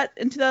of that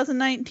in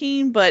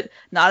 2019, but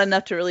not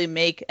enough to really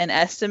make an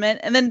estimate.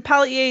 And then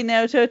Palaie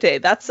Naotote,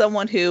 that's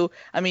someone who,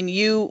 I mean,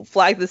 you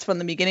flagged this from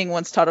the beginning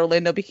once Todd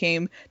Orlando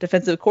became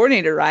defensive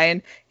coordinator,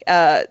 Ryan.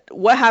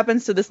 What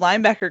happens to this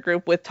linebacker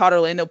group with Todd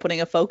Orlando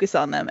putting a focus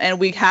on them? And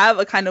we have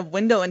a kind of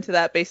window into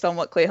that based on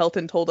what Clay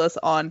Helton told us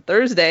on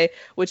Thursday,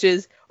 which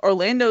is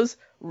Orlando's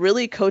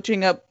really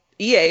coaching up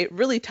EA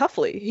really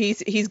toughly.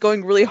 He's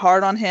going really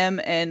hard on him,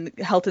 and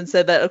Helton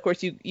said that, of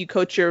course, you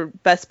coach your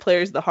best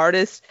players the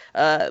hardest,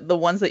 the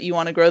ones that you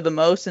want to grow the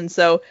most. And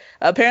so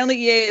apparently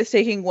EA is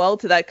taking well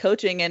to that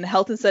coaching, and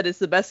Helton said it's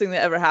the best thing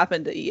that ever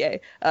happened to EA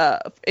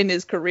in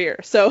his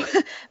career. So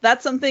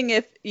that's something.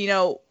 If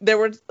there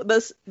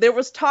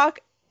was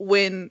talk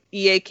when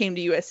EA came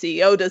to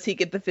USC, does he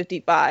get the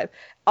 55?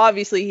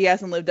 Obviously, he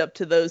hasn't lived up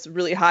to those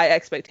really high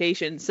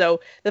expectations. So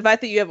the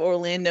fact that you have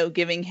Orlando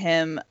giving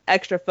him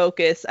extra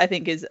focus, I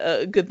think, is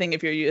a good thing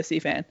if you're a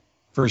USC fan.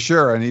 For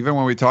sure. And even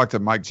when we talked to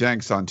Mike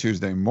Jenks on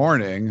Tuesday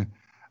morning,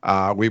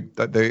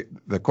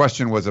 the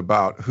question was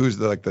about who's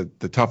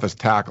the toughest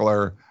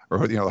tackler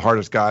or the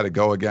hardest guy to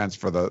go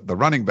against for the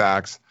running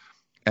backs.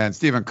 And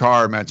Stephen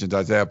Carr mentioned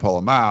Isaiah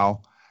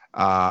Polamau.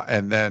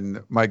 And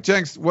then Mike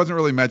Jenks wasn't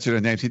really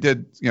mentioning names. He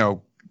did,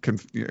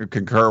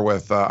 concur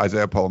with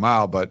Isaiah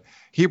Polamau, but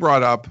he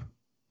brought up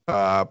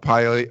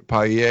Palaie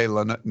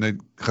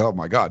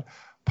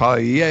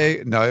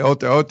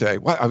Naotote.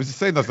 What? I was just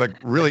saying that's like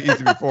really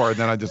easy before, and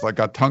then I just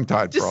got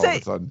tongue-tied for all of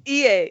a sudden.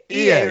 EA, Ryan.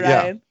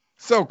 Yeah.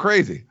 So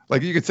crazy.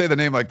 Like you could say the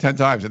name like 10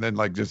 times and then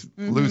just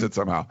lose it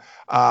somehow.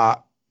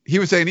 He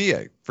was saying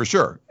EA for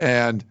sure.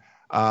 And,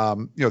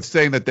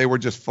 saying that they were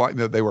just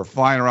they were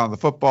flying around the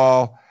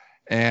football.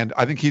 And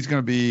I think he's going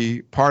to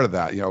be part of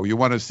that. You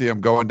want to see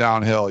him going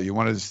downhill. You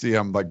want to see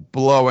him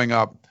blowing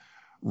up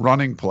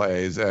running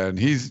plays. And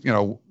he's,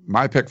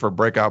 my pick for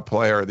breakout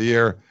player of the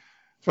year.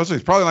 Especially,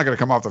 he's probably not going to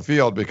come off the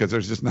field because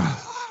there's just not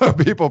a lot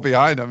of people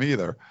behind him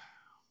either.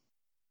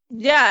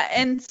 Yeah,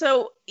 and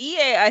so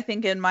EA, I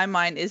think in my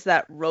mind, is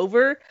that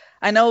rover.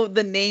 I know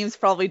the names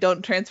probably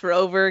don't transfer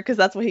over because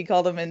that's what he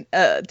called them in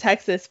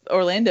Texas.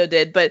 Orlando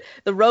did, but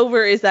the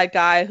rover is that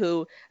guy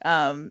who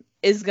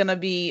is going to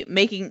be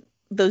making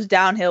those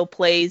downhill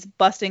plays,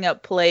 busting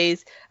up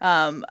plays.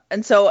 And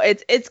so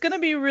it's going to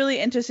be really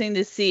interesting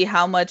to see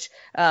how much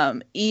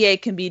EA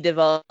can be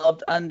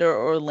developed under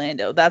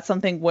Orlando. That's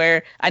something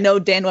where I know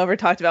Dan Weber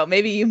talked about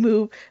maybe you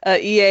move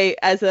EA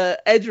as a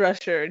edge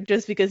rusher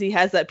just because he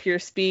has that pure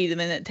speed, and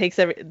then it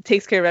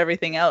takes care of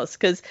everything else.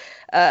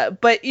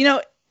 But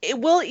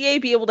will EA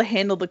be able to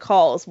handle the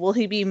calls? Will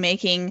he be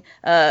making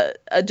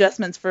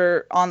adjustments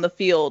for on the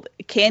field?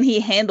 Can he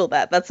handle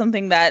that? That's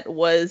something that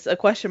was a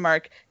question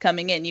mark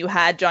coming in. You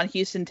had John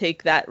Houston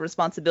take that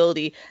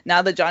responsibility.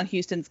 Now that John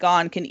Houston's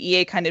gone, can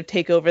EA kind of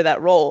take over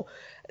that role?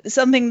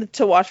 Something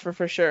to watch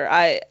for sure.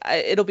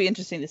 It'll be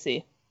interesting to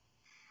see.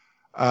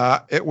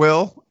 It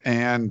will,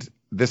 and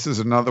this is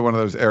another one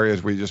of those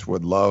areas we just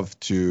would love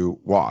to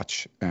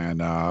watch.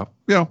 And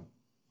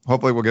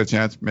hopefully we'll get a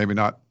chance. Maybe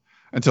not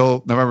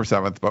until November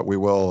 7th, but we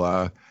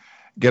will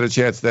get a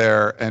chance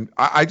there. And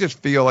I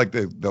just feel like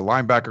the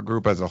linebacker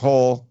group as a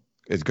whole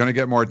is going to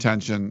get more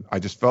attention. I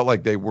just felt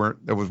like there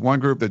was one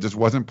group that just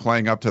wasn't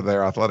playing up to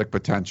their athletic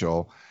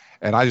potential.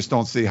 And I just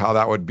don't see how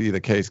that would be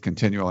the case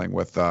continuing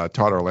with Todd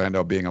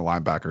Orlando being a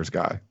linebackers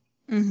guy.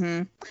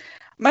 Mm-hmm.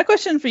 My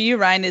question for you,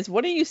 Ryan, is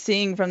what are you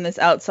seeing from this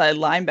outside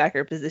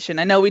linebacker position?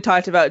 I know we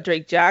talked about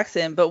Drake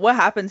Jackson, but what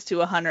happens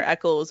to a Hunter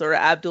Echols or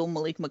Abdul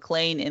Malik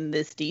McClain in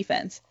this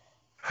defense?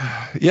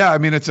 Yeah, I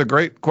mean, it's a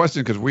great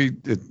question because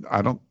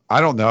I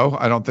don't know.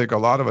 I don't think a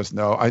lot of us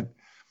know.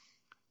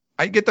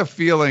 I get the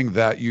feeling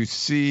that you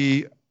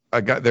see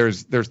a guy,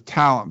 there's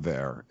talent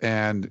there,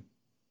 and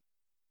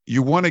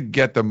you want to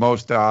get the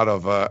most out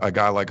of a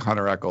guy like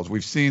Hunter Echols.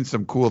 We've seen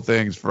some cool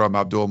things from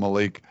Abdul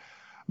Malik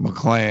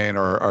McClain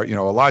or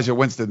Elijah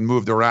Winston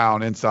moved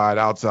around inside,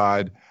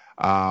 outside.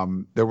 I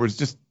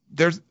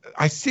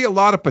see a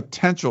lot of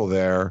potential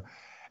there,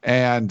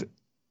 and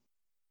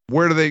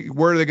where are they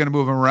going to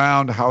move him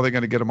around? How are they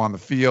going to get him on the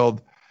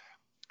field?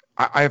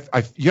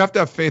 You have to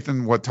have faith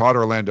in what Todd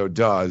Orlando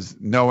does,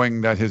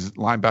 knowing that his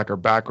linebacker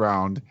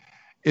background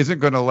isn't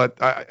going to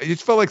I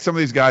just felt like some of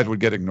these guys would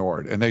get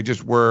ignored, and they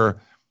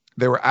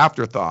were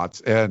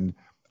afterthoughts. And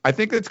I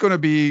think it's going to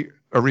be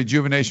a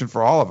rejuvenation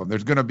for all of them.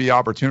 There's going to be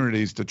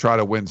opportunities to try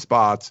to win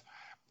spots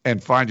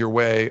and find your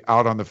way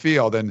out on the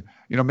field. And,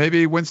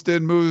 maybe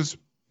Winston moves,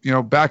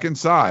 back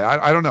inside.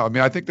 I don't know. I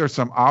mean, I think there's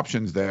some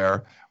options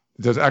there.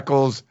 Does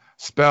Echols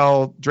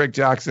spell Drake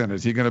Jackson?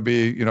 Is he going to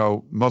be,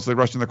 mostly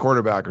rushing the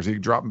quarterback, or is he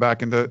dropping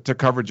back into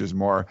coverages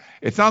more?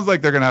 It sounds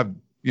like they're going to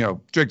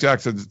have, Drake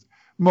Jackson's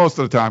most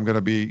of the time going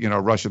to be,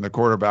 rushing the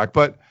quarterback.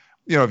 But,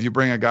 if you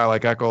bring a guy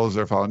like Echols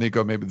or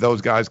Falanico, maybe those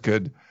guys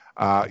could,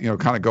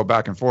 kind of go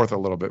back and forth a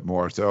little bit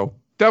more. So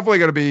definitely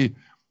going to be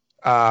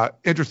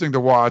interesting to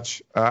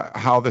watch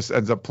how this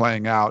ends up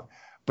playing out.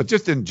 But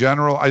just in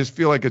general, I just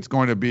feel like it's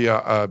going to be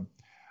a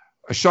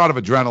shot of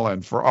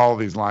adrenaline for all of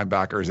these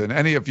linebackers.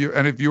 And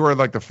if you were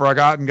like the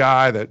forgotten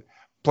guy that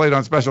played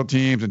on special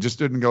teams and just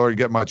didn't go or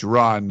get much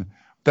run,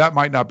 that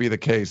might not be the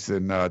case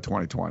in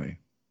 2020.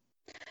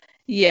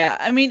 Yeah,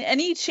 I mean,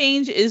 any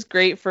change is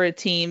great for a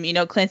team.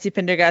 Clancy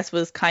Pendergast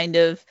was kind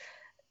of,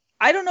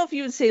 I don't know if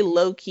you would say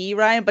low key,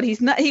 Ryan, but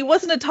he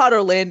wasn't a Todd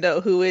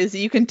Orlando who is,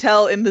 you can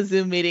tell in the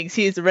Zoom meetings,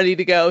 he's ready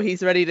to go.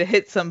 He's ready to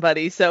hit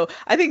somebody. So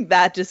I think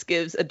that just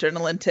gives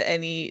adrenaline to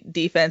any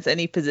defense,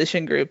 any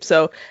position group.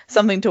 So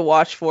something to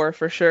watch for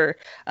sure.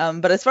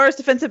 But as far as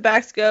defensive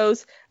backs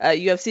goes,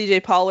 you have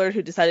CJ Pollard,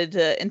 who decided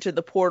to enter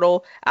the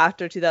portal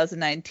after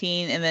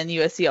 2019. And then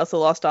USC also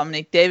lost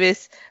Dominic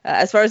Davis.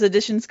 As far as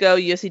additions go,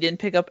 USC didn't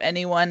pick up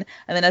anyone.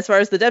 And then as far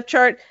as the depth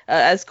chart,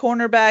 as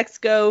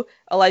cornerbacks go,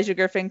 Elijah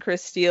Griffin,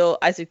 Chris Steele,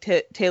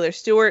 Isaac Taylor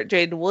Stewart,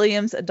 Jaden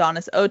Williams,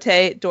 Adonis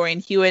Ote, Dorian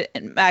Hewitt,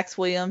 and Max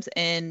Williams,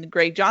 and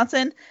Greg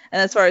Johnson.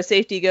 And as far as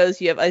safety goes,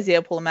 you have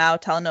Isaiah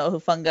Pulamau, Talanoa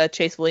Hufanga,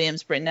 Chase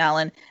Williams, Britton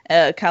Allen,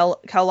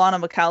 Kaulana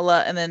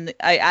Makaula, and then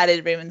I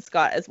added Raymond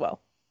Scott as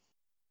well.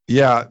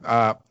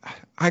 Yeah,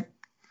 I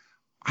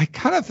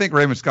kind of think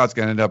Raymond Scott's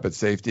going to end up at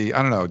safety.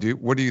 I don't know.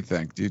 What do you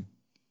think?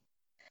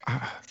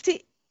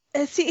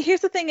 See,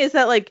 here's the thing is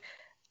that,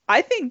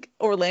 I think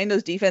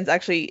Orlando's defense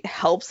actually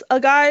helps a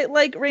guy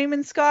like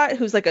Raymond Scott,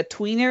 who's like a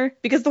tweener,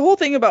 because the whole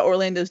thing about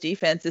Orlando's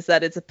defense is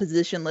that it's a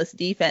positionless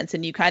defense,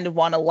 and you kind of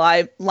want a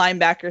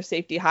linebacker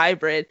safety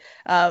hybrid.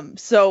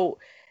 So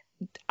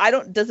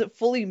does it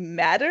fully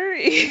matter?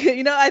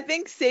 I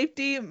think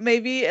safety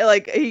maybe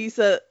he's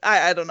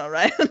I don't know,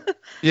 right?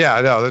 Yeah,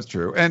 no, that's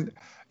true. And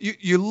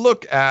you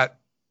look at,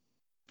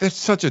 there's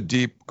such a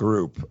deep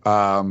group.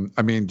 I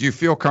mean, do you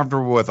feel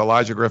comfortable with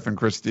Elijah Griffin,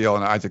 Chris Steele,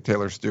 and Isaac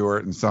Taylor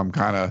Stewart in some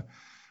kind of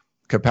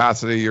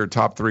capacity? Your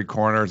top three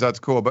corners, that's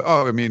cool. But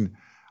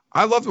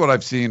I loved what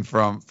I've seen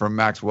from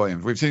Max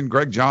Williams. We've seen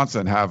Greg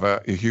Johnson have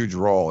a huge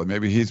role, and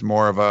maybe he's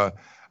more of a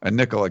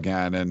nickel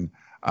again.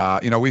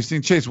 And we've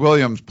seen Chase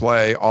Williams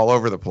play all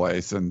over the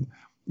place, and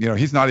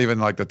he's not even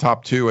like the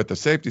top two at the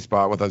safety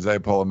spot with Isaiah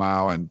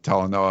Pulamau and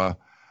Talanoa,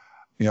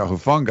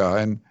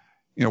 Hufanga. And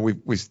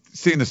we've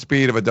seen the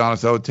speed of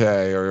Adonis Ote,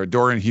 or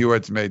Dorian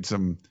Hewitt's made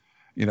some,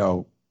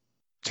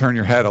 turn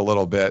your head a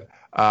little bit.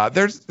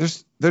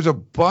 There's a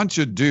bunch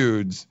of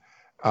dudes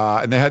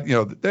And they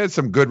had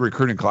some good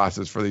recruiting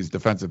classes for these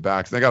defensive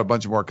backs. They got a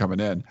bunch more coming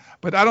in,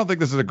 but I don't think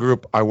this is a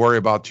group I worry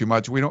about too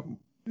much. We don't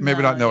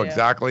not know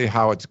exactly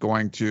how it's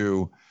going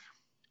to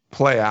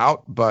play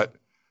out, but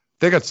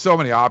they got so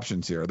many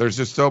options here. There's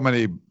just so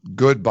many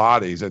good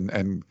bodies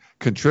and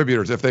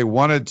contributors. If they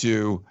wanted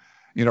to,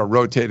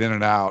 rotate in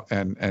and out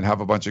and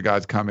have a bunch of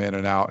guys come in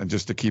and out and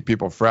just to keep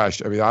people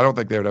fresh, I mean, I don't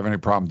think they would have any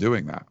problem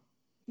doing that.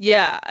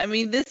 Yeah, I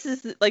mean, this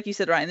is, like you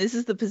said, Ryan, this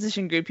is the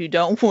position group you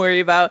don't worry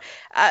about.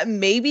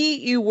 Maybe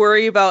you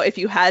worry about, if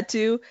you had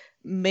to,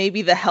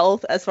 maybe the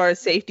health as far as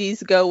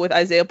safeties go with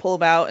Isaiah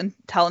Pullout and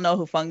Talanoa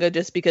Hufanga,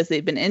 just because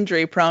they've been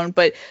injury prone.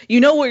 But you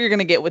know what you're going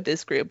to get with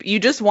this group. You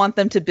just want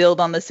them to build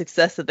on the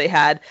success that they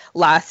had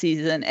last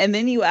season. And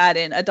then you add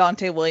in a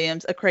Dante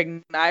Williams, a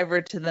Craig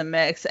Niver to the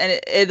mix. And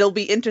it'll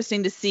be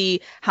interesting to see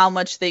how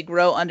much they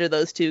grow under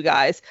those two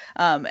guys.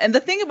 And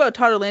the thing about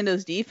Todd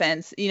Orlando's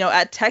defense,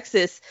 at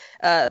Texas,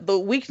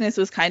 the weakness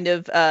was kind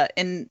of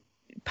in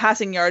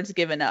passing yards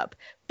given up.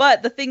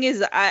 But the thing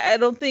is, I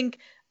don't think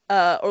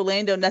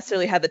Orlando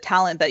necessarily had the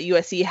talent that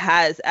USC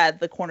has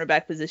at the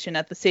cornerback position,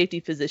 at the safety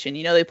position.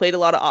 They played a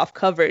lot of off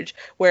coverage,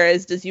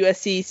 whereas does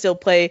USC still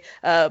play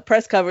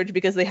press coverage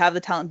because they have the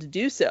talent to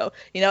do so?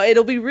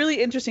 It'll be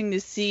really interesting to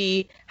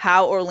see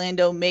how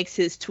Orlando makes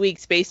his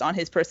tweaks based on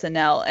his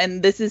personnel.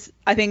 And this is,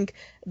 I think,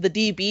 the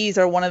DBs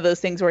are one of those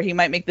things where he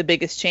might make the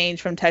biggest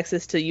change from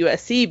Texas to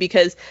USC,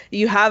 because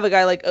you have a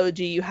guy like OG,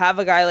 you have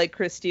a guy like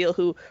Chris Steele,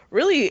 who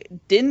really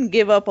didn't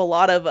give up a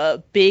lot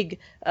of big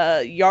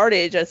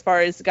yardage as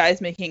far as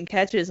guys making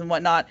catches and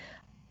whatnot.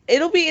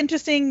 It'll be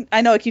interesting.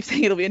 I know I keep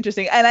saying it'll be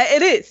interesting, and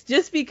it is,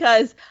 just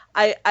because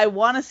I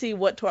want to see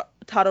what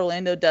Todd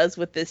Orlando does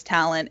with this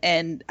talent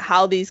and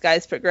how these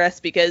guys progress,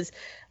 because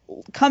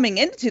coming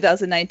into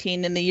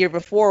 2019 and the year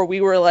before, we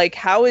were like,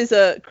 how is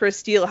a Chris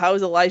Steele, how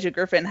is Elijah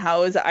Griffin,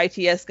 how is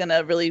ITS going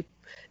to really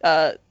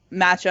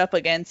match up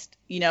against,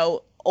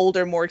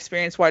 older, more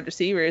experienced wide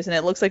receivers? And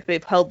it looks like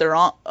they've held their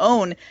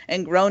own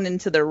and grown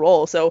into their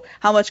role. So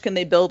how much can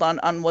they build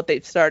on what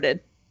they've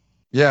started?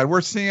 Yeah, we're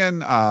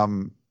seeing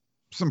some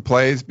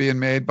plays being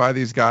made by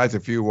these guys.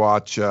 If you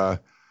watch,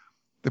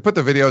 they put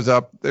the videos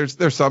up.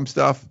 There's some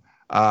stuff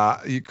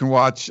you can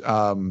watch.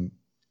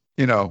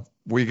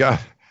 We got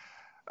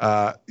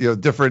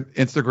different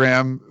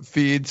Instagram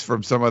feeds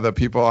from some of the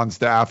people on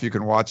staff. You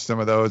can watch some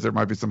of those. There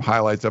might be some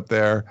highlights up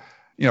there.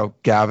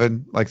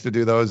 Gavin likes to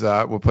do those.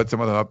 We'll put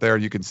some of them up there.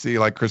 You can see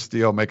like Chris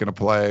Steele making a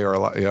play, or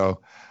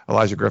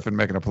Elijah Griffin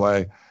making a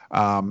play.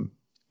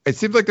 It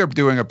seems like they're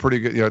doing a pretty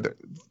good.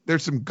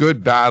 There's some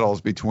good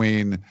battles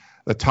between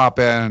the top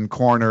end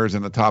corners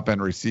and the top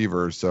end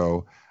receivers.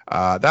 So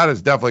that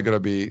is definitely going to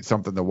be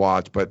something to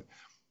watch. But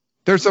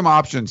there's some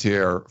options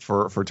here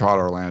for Todd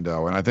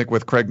Orlando, and I think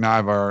with Craig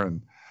Niver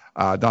and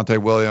Dante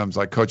Williams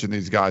like coaching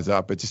these guys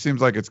up, it just seems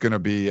like it's going to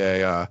be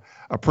a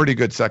pretty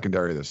good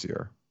secondary this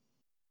year.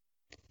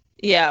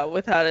 Yeah,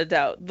 without a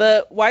doubt.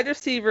 The wide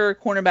receiver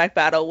cornerback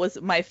battle was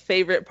my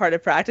favorite part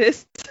of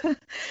practice.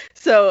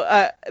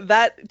 So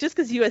that, just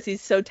because USC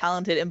is so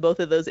talented in both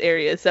of those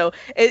areas. So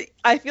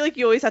I feel like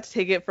you always have to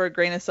take it for a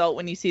grain of salt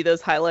when you see those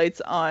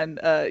highlights on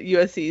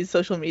USC's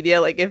social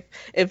media. Like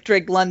if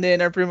Drake London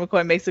or Brew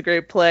McCoy makes a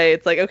great play,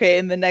 it's like, okay,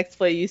 in the next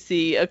play you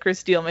see a Chris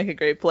Steele make a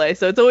great play.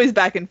 So it's always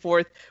back and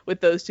forth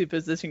with those two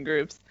position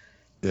groups.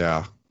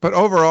 Yeah. But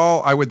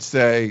overall, I would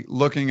say,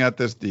 looking at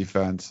this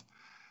defense,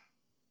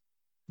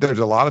 there's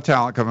a lot of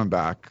talent coming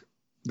back.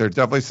 There's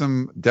definitely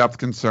some depth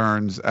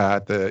concerns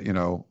at the,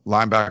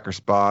 linebacker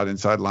spot,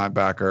 inside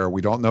linebacker.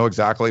 We don't know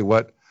exactly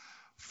what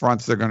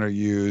fronts they're going to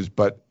use,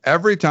 but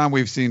every time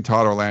we've seen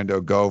Todd Orlando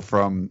go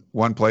from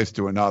one place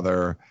to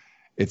another,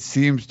 it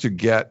seems to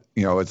get,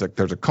 it's like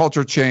there's a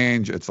culture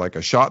change. It's like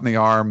a shot in the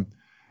arm.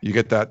 You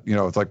get that,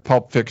 it's like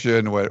Pulp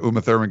Fiction where Uma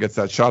Thurman gets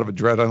that shot of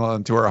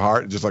adrenaline to her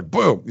heart, and just like,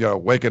 boom,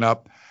 waking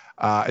up.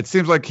 It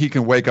seems like he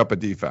can wake up a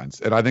defense.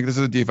 And I think this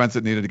is a defense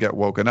that needed to get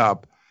woken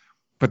up.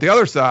 But the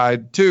other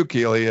side, too,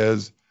 Keely,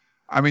 is,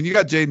 you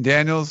got Jaden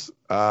Daniels,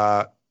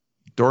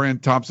 Dorian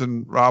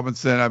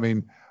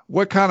Thompson-Robinson.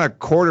 What kind of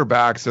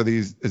quarterbacks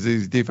is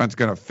these defense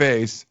going to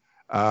face?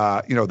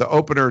 The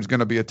opener is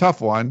going to be a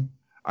tough one,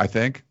 I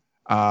think,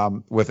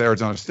 with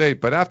Arizona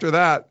State. But after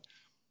that,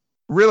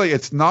 really,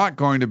 it's not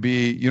going to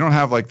be, you don't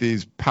have like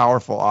these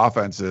powerful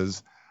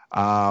offenses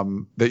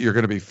that you're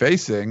going to be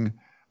facing.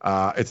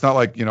 It's not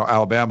like,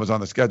 Alabama's on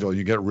the schedule.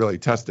 You get really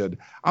tested.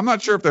 I'm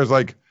not sure if there's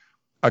like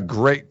a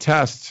great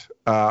test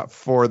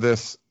for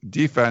this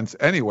defense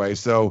anyway.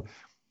 So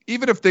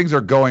even if things are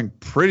going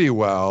pretty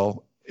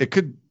well,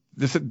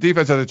 this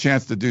defense has a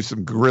chance to do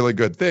some really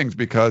good things,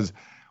 because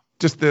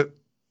just the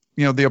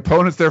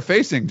opponents they're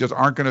facing just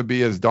aren't going to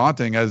be as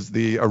daunting as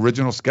the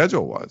original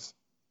schedule was.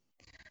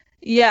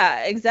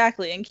 Yeah,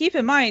 exactly. And keep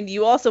in mind,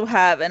 you also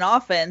have an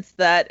offense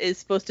that is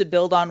supposed to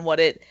build on what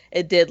it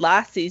did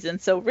last season.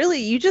 So really,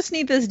 you just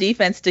need this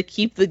defense to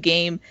keep the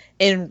game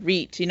in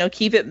reach,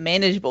 keep it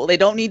manageable. They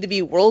don't need to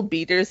be world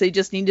beaters. They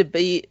just need to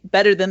be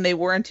better than they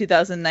were in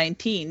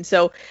 2019.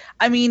 So,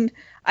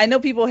 I know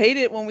people hate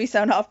it when we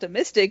sound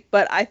optimistic,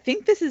 but I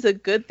think this is a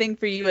good thing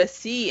for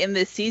USC in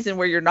this season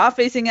where you're not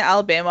facing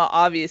Alabama,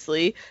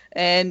 obviously,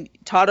 and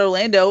Todd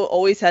Orlando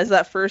always has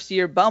that first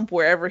year bump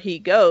wherever he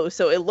goes.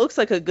 So it looks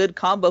like a good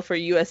combo for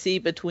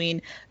USC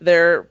between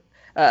their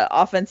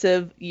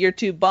offensive year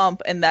 2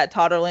 bump and that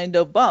Todd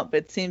Orlando bump.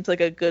 It seems like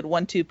a good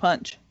 1-2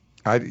 punch.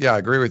 I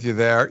agree with you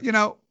there. You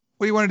know,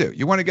 what do you want to do?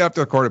 You want to get up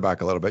to the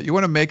quarterback a little bit. You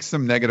want to make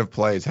some negative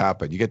plays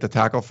happen. You get the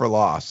tackle for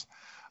loss.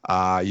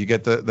 You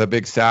get the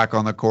big sack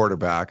on the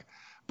quarterback.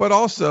 But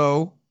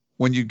also,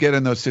 when you get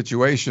in those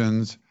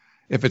situations,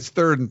 if it's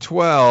 3rd and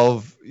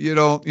 12, you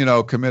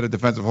don't, commit a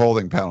defensive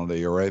holding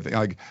penalty or anything.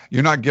 Like,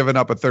 you're not giving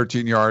up a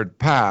 13-yard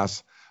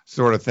pass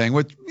sort of thing,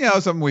 which,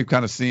 something we've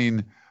kind of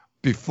seen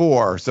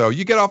before. So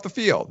you get off the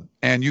field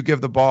and you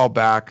give the ball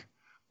back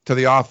to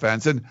the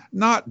offense, and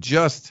not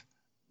just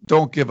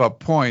don't give up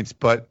points,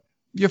 but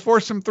you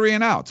force some 3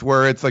 and outs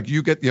where it's like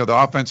you get, the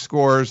offense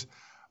scores,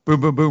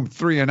 boom, boom, boom,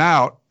 3 and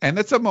out. And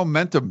it's a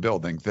momentum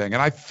building thing.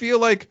 And I feel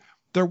like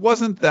there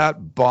wasn't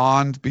that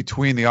bond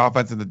between the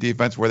offense and the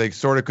defense where they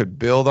sort of could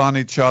build on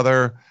each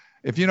other.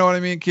 If you know what I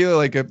mean, Keely,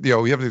 like,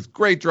 we have this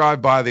great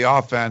drive by the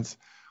offense,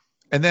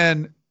 and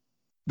then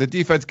the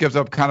defense gives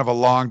up kind of a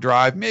long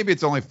drive. Maybe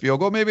it's only field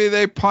goal. Maybe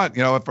they punt,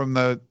 from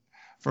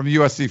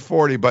USC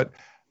 40, but,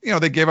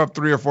 they gave up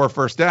 3 or 4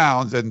 first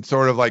downs and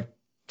sort of like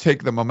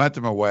take the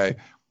momentum away.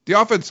 The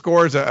offense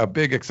scores a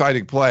big,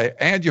 exciting play,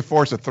 and you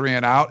force a 3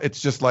 and out. It's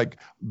just like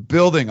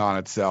building on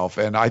itself.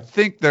 And I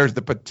think there's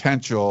the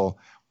potential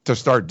to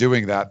start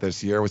doing that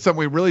this year with something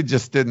we really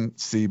just didn't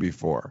see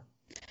before.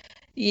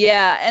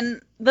 Yeah,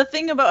 and the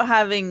thing about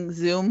having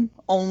Zoom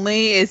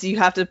only is you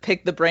have to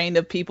pick the brain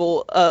of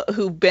people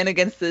who've been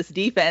against this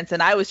defense.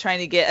 And I was trying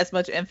to get as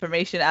much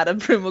information out of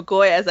Brew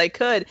McCoy as I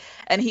could.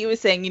 And he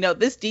was saying,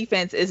 this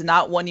defense is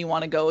not one you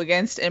want to go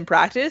against in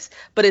practice,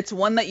 but it's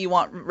one that you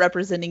want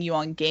representing you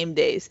on game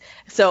days.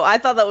 So I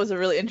thought that was a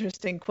really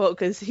interesting quote,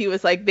 because he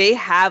was like, he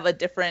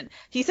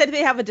said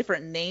they have a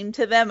different name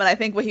to them. And I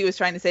think what he was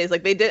trying to say is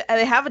like they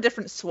have a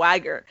different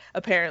swagger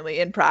apparently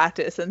in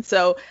practice. And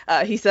so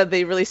he said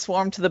they really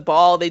swarm to the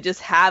ball. They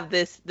just have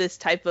this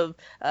type of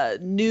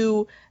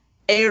new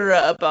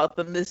era about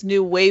them, this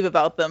new wave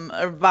about them,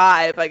 or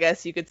vibe, I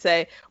guess you could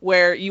say,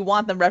 where you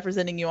want them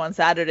representing you on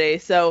Saturday.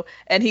 So,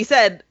 and he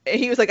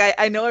was like,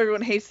 I know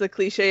everyone hates the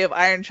cliche of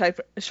iron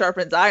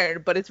sharpens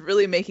iron, but it's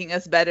really making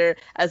us better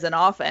as an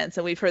offense.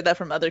 And we've heard that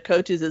from other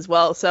coaches as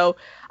well. So,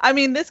 I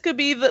mean, this could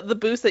be the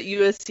boost that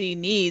USC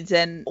needs.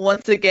 And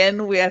once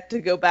again, we have to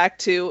go back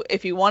to,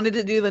 if you wanted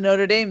to do the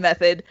Notre Dame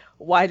method,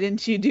 why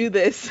didn't you do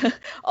this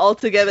all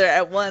together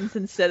at once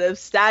instead of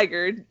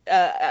staggered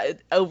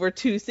over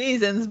 2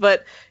 seasons?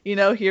 But,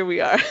 here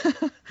we are.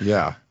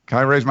 Yeah. Can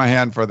I raise my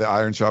hand for the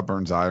iron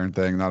sharpens iron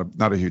thing?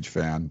 Not a huge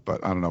fan,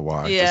 but I don't know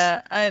why.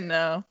 Yeah, I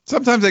know.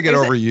 Sometimes they get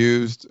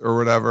overused or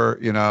whatever,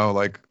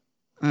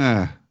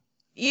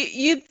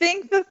 You'd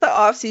think that the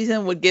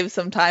offseason would give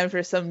some time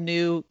for some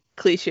new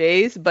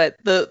cliches, but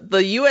the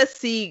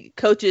USC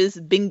coaches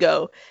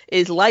bingo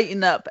is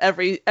lighting up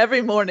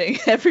every morning,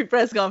 every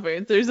press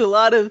conference. There's a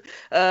lot of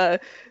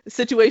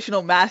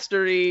situational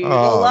mastery, a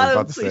lot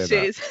of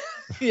cliches.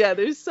 Yeah,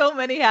 there's so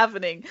many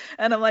happening,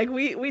 and I'm like,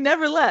 we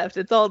never left.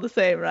 It's all the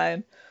same,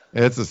 Ryan.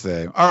 It's the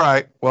same. All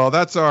right, well,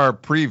 that's our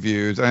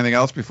previews. Anything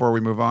else before we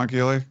move on,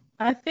 Keely?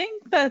 I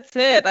think that's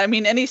it. I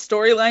mean, any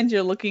storylines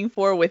you're looking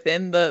for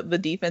within the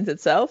defense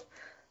itself?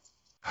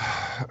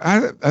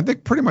 I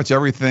think pretty much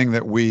everything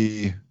that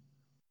we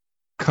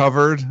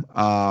covered.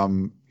 I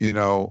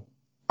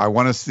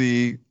want to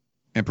see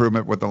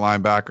improvement with the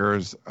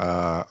linebackers.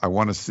 I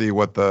want to see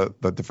what the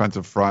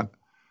defensive front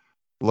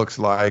looks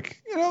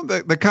like.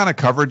 The kind of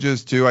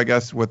coverages too, I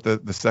guess, with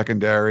the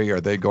secondary.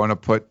 Are they going to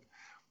put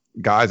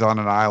guys on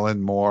an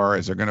island more?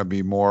 Is there going to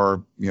be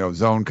more,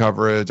 zone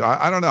coverage?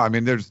 I don't know. I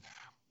mean, there's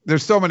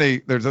so many.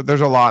 There's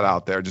a lot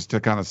out there just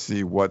to kind of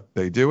see what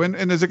they do,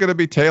 and is it going to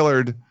be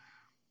tailored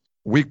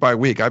week by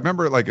week? I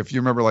remember, if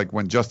you remember,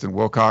 when Justin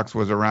Wilcox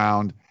was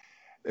around,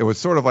 it was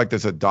sort of like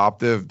this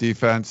adoptive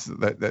defense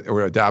that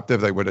or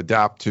adaptive. They would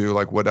adapt to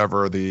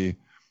whatever the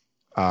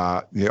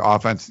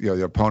offense,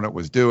 the opponent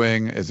was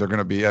doing. Is there going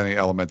to be any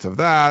elements of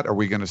that? Are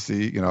we going to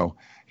see,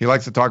 he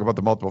likes to talk about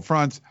the multiple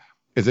fronts.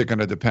 Is it going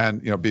to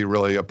depend, be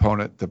really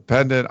opponent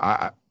dependent?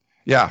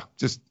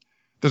 Just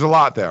there's a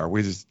lot there.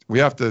 We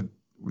have to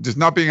just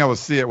not being able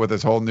to see it with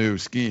this whole new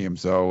scheme.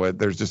 So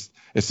there's just,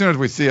 as soon as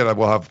we see it,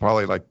 we'll have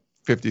probably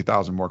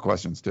 50,000 more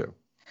questions too.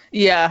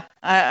 Yeah,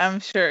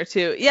 I'm sure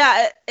too.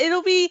 Yeah,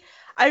 it'll be,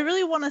 I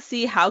really want to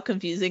see how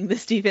confusing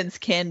this defense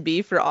can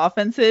be for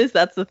offenses.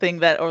 That's the thing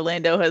that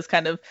Orlando has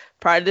kind of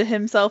prided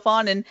himself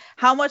on. And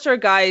how much are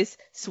guys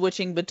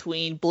switching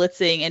between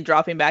blitzing and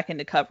dropping back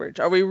into coverage?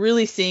 Are we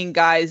really seeing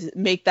guys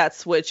make that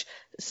switch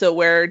so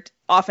where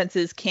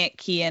offenses can't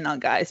key in on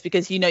guys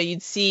because,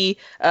 you'd see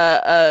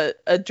a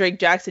Drake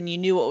Jackson, you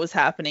knew what was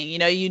happening.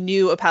 You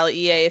knew a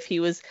Palaie, if he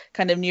was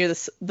kind of near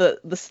the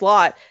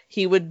slot,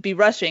 he would be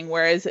rushing,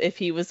 whereas if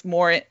he was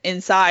more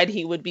inside,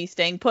 he would be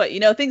staying put.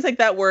 Things like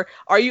that, where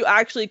are you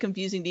actually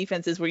confusing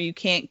defenses where you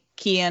can't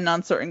key in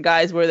on certain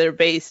guys where they're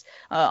based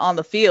on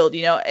the field?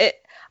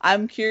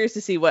 I'm curious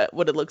to see what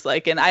it looks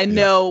like. And I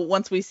know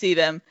once we see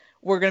them,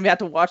 we're going to have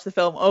to watch the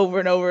film over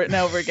and over and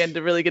over again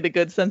to really get a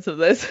good sense of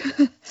this.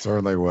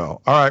 Certainly will.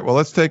 All right, well,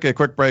 let's take a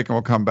quick break and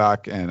we'll come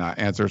back and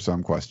answer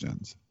some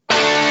questions.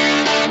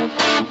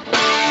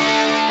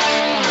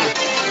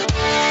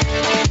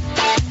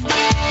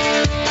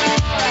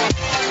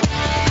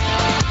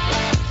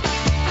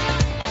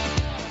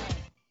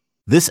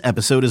 This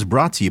episode is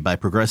brought to you by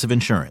Progressive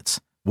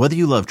Insurance. Whether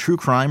you love true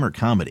crime or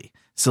comedy,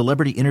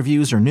 celebrity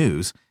interviews or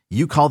news,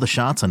 you call the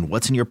shots on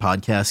what's in your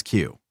podcast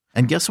queue.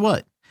 And guess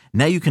what?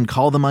 Now you can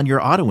call them on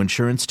your auto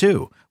insurance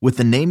too with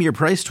the Name Your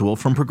Price tool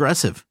from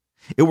Progressive.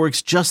 It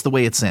works just the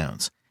way it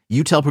sounds.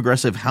 You tell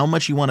Progressive how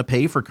much you want to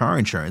pay for car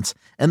insurance,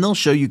 and they'll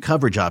show you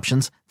coverage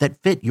options that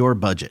fit your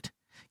budget.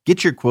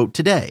 Get your quote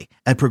today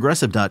at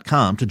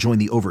Progressive.com to join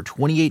the over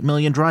 28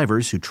 million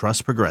drivers who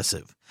trust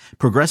Progressive.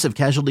 Progressive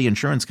Casualty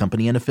Insurance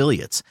Company and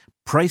Affiliates.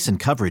 Price and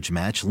coverage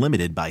match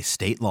limited by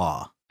state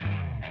law.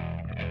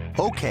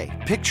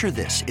 Okay, picture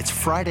this. It's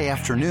Friday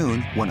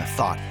afternoon when a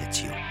thought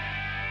hits you.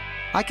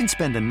 I can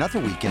spend another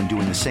weekend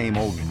doing the same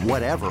old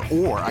whatever,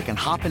 or I can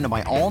hop into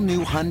my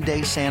all-new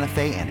Hyundai Santa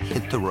Fe and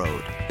hit the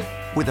road.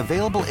 With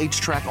available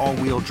H-Track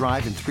all-wheel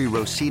drive and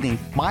 3-row seating,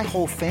 my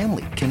whole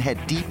family can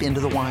head deep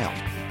into the wild.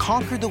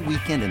 Conquer the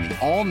weekend in the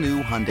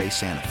all-new Hyundai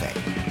Santa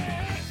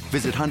Fe.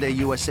 Visit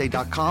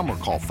HyundaiUSA.com or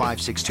call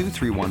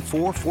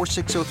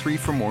 562-314-4603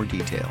 for more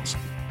details.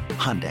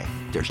 Hyundai,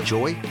 there's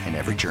joy in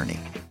every journey.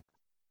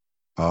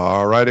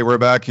 All righty, we're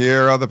back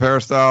here on the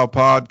Peristyle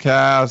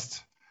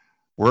Podcast.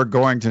 We're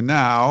going to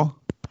now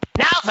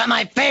for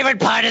my favorite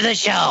part of the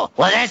show.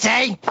 What'd I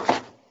say?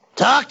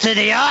 Talk to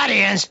the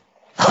audience.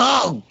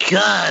 Oh,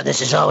 God,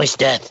 this is always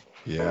death.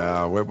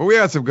 Yeah, we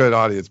had some good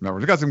audience members.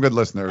 We got some good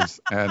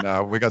listeners,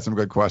 and we got some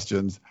good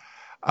questions.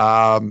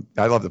 I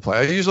love to play.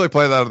 I usually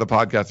play that on the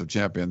Podcast of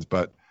Champions,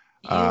 but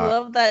you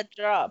love that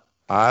drop.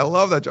 I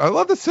love that. I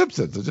love the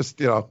Simpsons. It's just,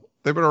 they've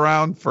been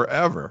around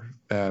forever,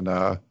 and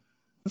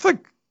it's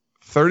like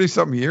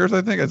 30-something years,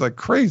 I think. It's like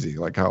crazy,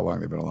 like how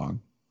long they've been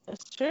along.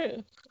 That's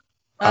true.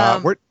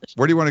 Where do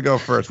you want to go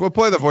first? We'll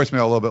play the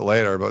voicemail a little bit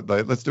later, but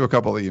let's do a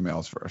couple of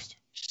emails first.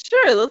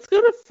 Sure. Let's go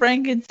to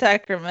Frank in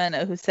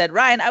Sacramento, who said,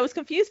 Ryan, I was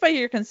confused by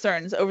your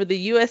concerns over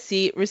the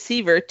USC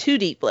receiver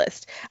two-deep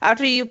list.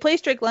 After you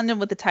placed Drake London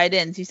with the tight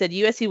ends, you said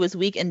USC was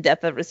weak in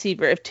depth at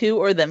receiver if two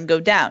or them go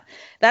down.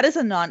 That is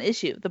a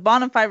non-issue. The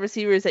bottom 5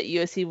 receivers at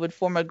USC would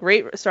form a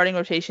great starting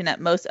rotation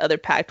at most other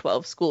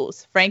Pac-12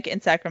 schools. Frank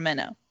in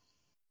Sacramento.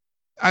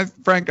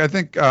 Frank, I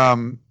think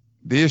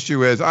the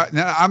issue is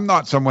I'm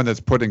not someone that's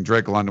putting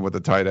Drake London with the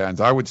tight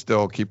ends. I would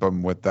still keep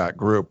him with that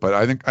group. But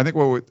I think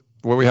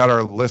what we had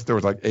our list, there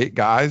was like 8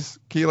 guys,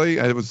 Keely.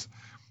 And it was,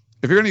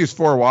 if you're going to use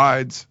 4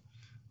 wides,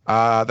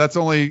 that's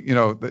only,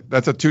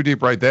 that's a 2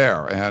 deep right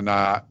there. And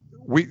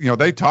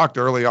they talked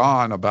early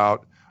on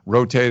about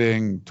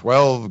rotating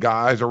 12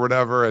 guys or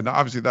whatever. And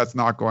obviously that's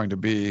not going to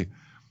be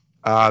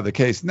the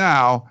case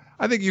now.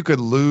 I think you could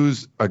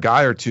lose a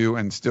guy or two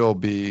and still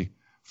be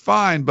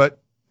fine. But,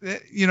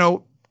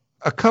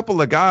 a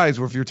couple of guys,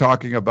 if you're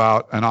talking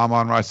about an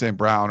Amon-Ra St.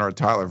 Brown or a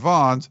Tyler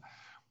Vaughns,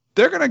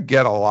 they're going to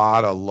get a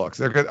lot of looks.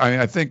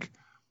 I think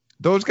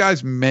those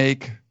guys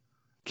make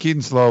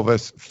Keaton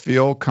Slovis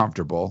feel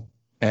comfortable,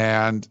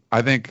 and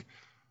I think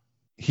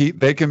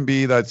they can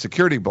be that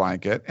security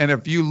blanket. And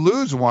if you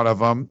lose one of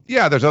them,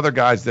 there's other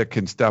guys that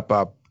can step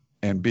up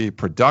and be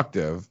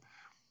productive,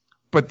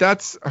 but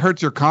that's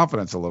hurts your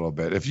confidence a little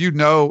bit. If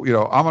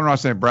Amon-Ra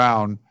St.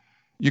 Brown,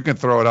 you can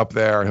throw it up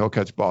there and he'll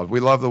catch balls. We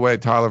love the way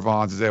Tyler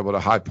Vaughns is able to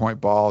high point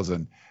balls,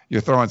 and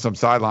you're throwing some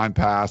sideline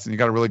pass and you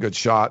got a really good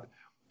shot,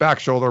 back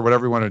shoulder,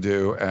 whatever you want to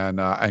do, and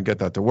get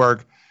that to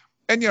work.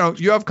 And,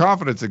 you have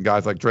confidence in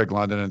guys like Drake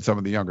London and some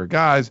of the younger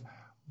guys,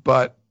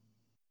 but,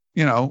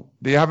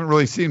 they haven't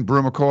really seen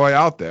Brew McCoy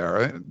out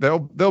there. They'll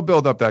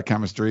build up that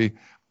chemistry.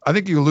 I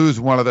think you lose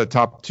one of the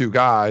top 2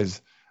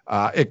 guys,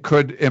 it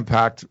could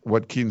impact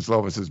what Keaton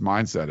Slovis's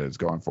mindset is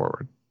going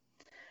forward.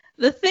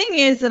 The thing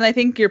is, and I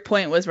think your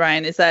point was,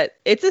 Ryan, is that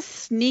it's a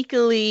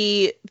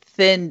sneakily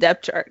thin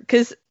depth chart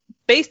because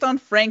based on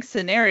Frank's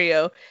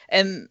scenario,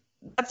 and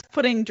that's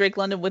putting Drake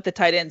London with the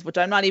tight ends, which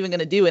I'm not even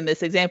going to do in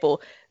this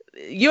example.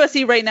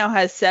 USC right now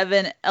has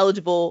 7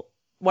 eligible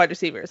wide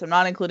receivers. I'm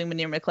not including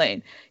Munir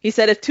McClain. He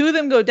said if 2 of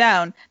them go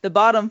down, the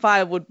bottom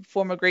 5 would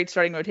form a great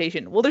starting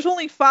rotation. Well, there's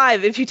only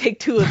 5 if you take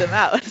 2 of them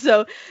out.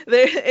 So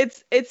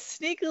it's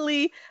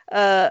sneakily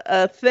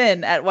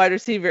thin at wide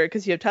receiver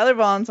because you have Tyler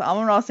Vaughns,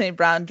 Amon-Ra St.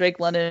 Brown, Drake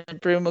London,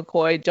 Brew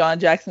McCoy,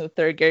 John Jackson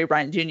III, Gary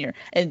Bryant Jr.,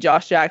 and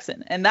Josh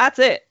Jackson. And that's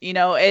it.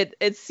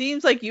 It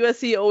seems like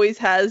USC always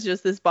has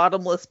just this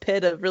bottomless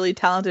pit of really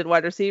talented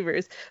wide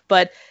receivers,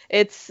 but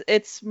it's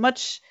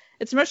much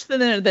It's much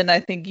thinner than I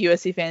think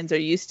USC fans are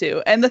used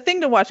to. And the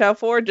thing to watch out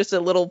for, just a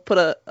little put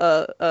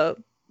a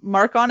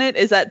mark on it,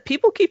 is that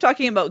people keep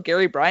talking about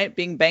Gary Bryant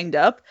being banged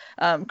up.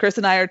 Chris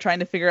and I are trying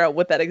to figure out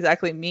what that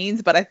exactly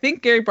means, but I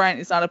think Gary Bryant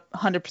is not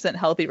 100%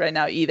 healthy right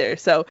now either.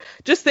 So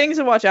just things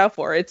to watch out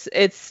for.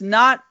 It's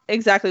not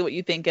exactly what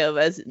you think of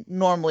as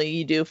normally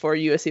you do for a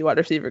USC wide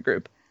receiver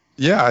group.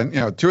 Yeah,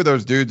 and two of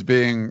those dudes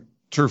being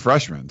true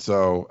freshmen.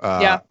 So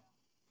yeah.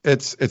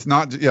 It's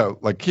not,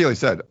 like Keely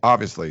said,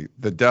 obviously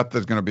the depth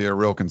is going to be a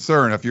real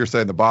concern. If you're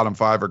saying the bottom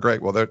 5 are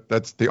great, well,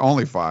 that's the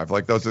only 5.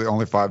 Like those are the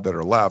only 5 that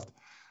are left.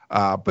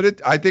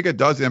 But I think it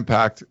does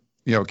impact,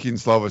 Keaton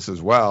Slovis as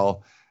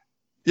well.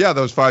 Yeah,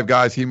 those 5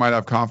 guys, he might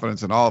have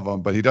confidence in all of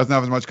them, but he doesn't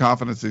have as much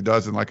confidence as he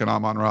does in like an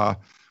Amon-Ra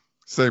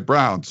St.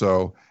 Brown.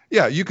 So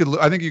yeah,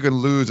 I think you can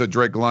lose a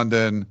Drake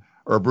London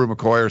or a Brew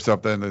McCoy or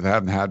something that they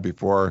haven't had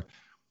before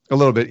a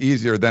little bit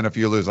easier than if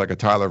you lose like a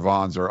Tyler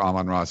Vaughns or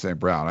Amon-Ra St.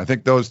 Brown. I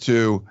think those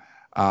two,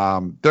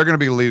 they're going to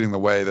be leading the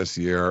way this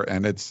year,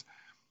 and it's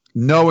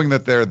knowing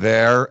that they're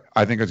there,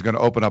 I think is going to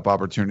open up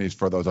opportunities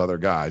for those other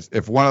guys.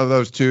 If one of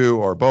those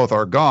two or both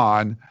are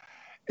gone,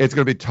 it's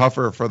going to be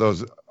tougher for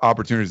those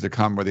opportunities to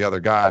come with the other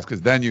guys, because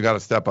then you got to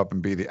step up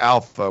and be the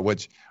alpha,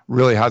 which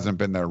really hasn't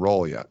been their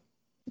role yet.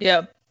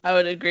 Yeah, I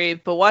would agree.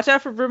 But watch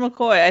out for Brew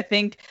McCoy. I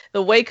think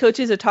the way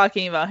coaches are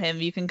talking about him,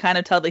 you can kind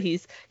of tell that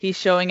he's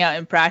showing out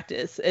in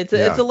practice. It's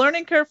a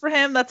learning curve for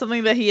him. That's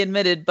something that he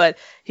admitted, but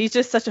he's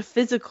just such a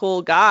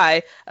physical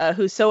guy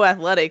who's so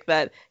athletic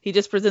that he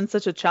just presents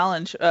such a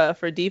challenge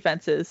for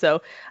defenses.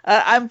 So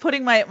I'm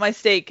putting my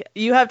stake.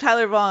 You have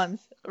Tyler Vaughns,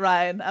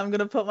 Ryan. I'm going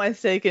to put my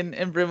stake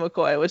in Brew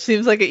McCoy, which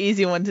seems like an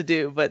easy one to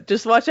do, but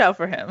just watch out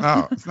for him.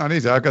 No, it's not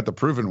easy. I've got the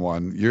proven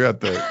one. You got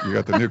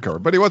the newcomer,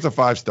 but he was a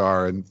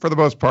 5-star, and for the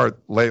most part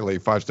lately,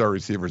 5-star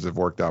receivers have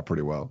worked out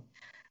pretty well.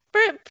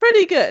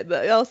 Pretty good.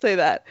 I'll say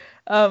that.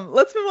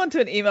 Let's move on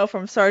to an email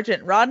from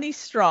Sergeant Rodney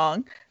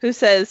Strong, who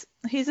says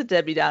he's a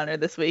Debbie Downer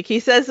this week. He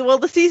says, well,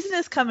 the season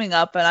is coming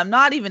up and I'm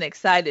not even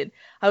excited.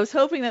 I was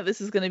hoping that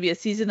this is going to be a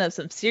season of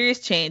some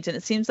serious change, and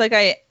it seems like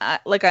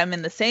I'm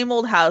in the same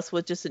old house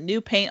with just a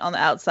new paint on the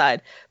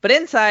outside, but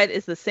inside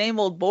is the same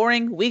old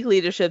boring, weak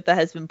leadership that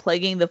has been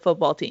plaguing the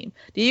football team.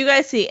 Do you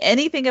guys see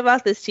anything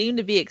about this team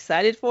to be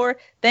excited for?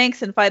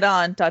 Thanks and fight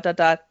on, ...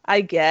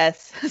 I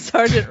guess.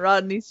 Sergeant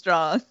Rodney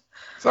Strong.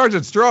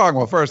 Sergeant Strong,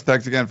 well, first,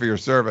 thanks again for your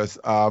service.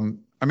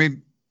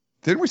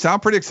 Didn't we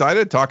sound pretty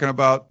excited talking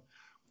about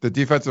the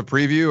defensive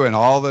preview and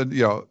all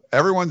the,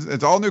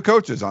 it's all new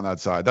coaches on that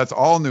side. That's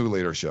all new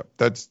leadership.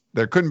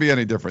 There couldn't be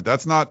any different.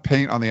 That's not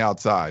paint on the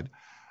outside.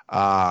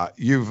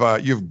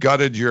 You've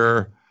gutted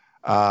your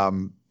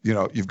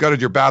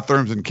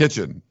bathrooms and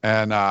kitchen.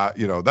 And,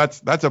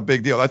 that's a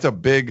big deal. That's a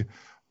big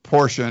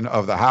portion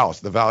of the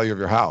house, the value of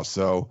your house.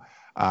 So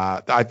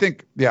I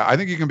think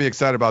you can be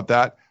excited about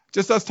that.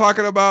 Just us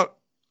talking about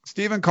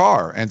Stephen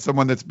Carr and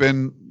someone that's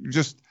been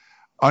just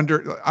I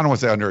don't want to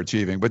say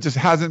underachieving, but just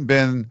hasn't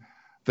been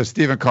the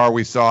Stephen Carr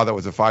we saw that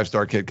was a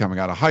 5-star kid coming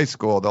out of high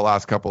school the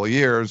last couple of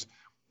years.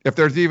 If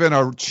there's even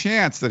a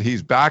chance that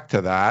he's back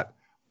to that,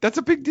 that's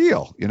a big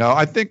deal.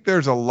 I think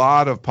there's a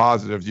lot of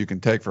positives you can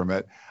take from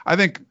it. I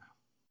think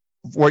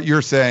what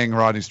you're saying,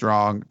 Rodney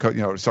Strong,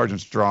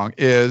 Sergeant Strong,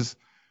 is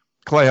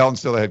Clay Helton's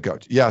still the head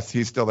coach. Yes,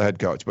 he's still the head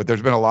coach, but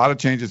there's been a lot of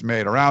changes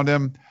made around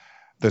him.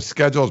 The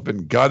schedule's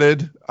been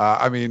gutted.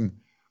 I'm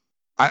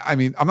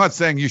not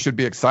saying you should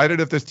be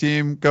excited if this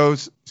team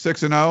goes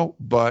 6-0,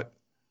 but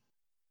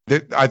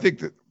I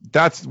think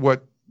that's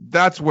what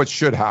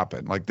should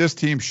happen. Like, this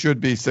team should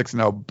be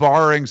 6-0,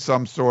 barring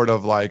some sort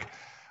of like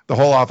the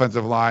whole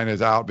offensive line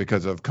is out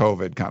because of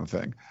COVID kind of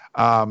thing.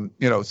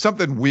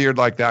 Something weird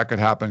like that could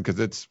happen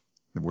because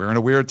we're in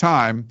a weird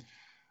time.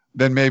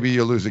 Then maybe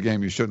you lose a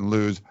game you shouldn't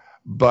lose.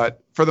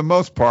 But for the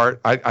most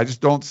part, I just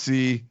don't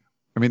see.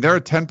 They're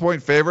a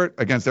 10-point favorite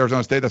against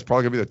Arizona State. That's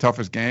probably going to be the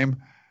toughest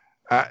game.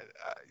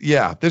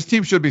 This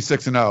team should be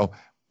 6-0.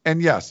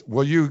 And yes,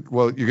 you're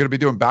going to be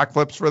doing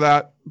backflips for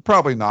that?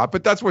 Probably not,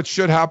 but that's what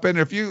should happen.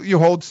 If you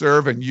hold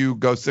serve and you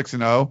go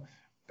 6-0,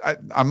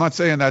 I'm not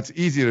saying that's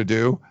easy to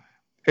do.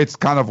 It's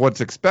kind of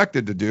what's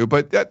expected to do,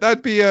 but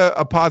that'd be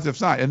a positive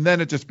sign. And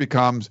then it just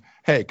becomes,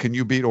 hey, can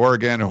you beat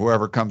Oregon or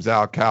whoever comes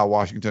out, Cal,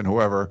 Washington,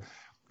 whoever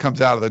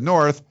comes out of the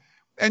North,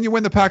 and you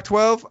win the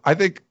Pac-12? I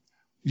think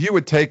you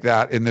would take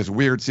that in this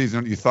weird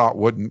season that you thought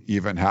wouldn't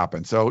even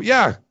happen. So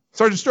yeah,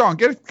 Sergeant Strong,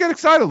 get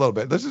excited a little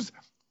bit.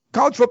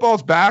 College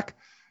football's back.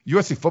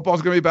 USC football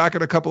is going to be back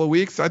in a couple of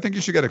weeks. I think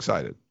you should get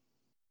excited.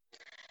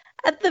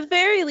 At the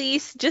very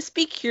least, just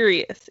be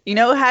curious.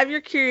 Have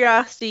your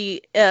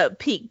curiosity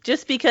peaked.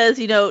 Just because,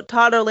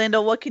 Todd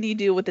Orlando, what can you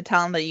do with the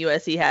talent that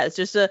USC has?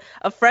 Just a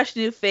fresh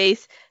new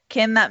face.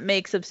 Can that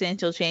make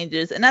substantial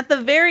changes? And at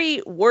the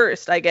very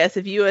worst, I guess,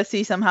 if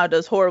USC somehow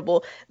does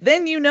horrible,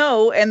 then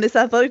and this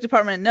athletic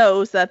department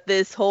knows that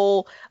this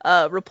whole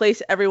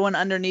replace everyone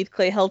underneath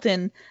Clay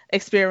Helton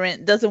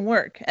experiment doesn't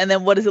work. And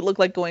then what does it look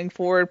like going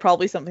forward?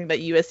 Probably something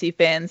that USC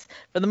fans,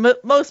 for the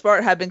most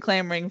part, have been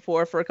clamoring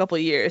for a couple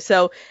of years.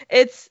 So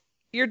it's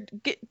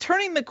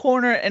turning the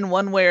corner in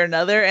one way or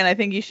another, and I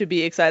think you should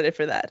be excited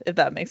for that, if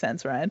that makes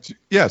sense, Ryan.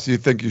 Yes, you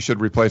think you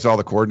should replace all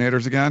the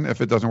coordinators again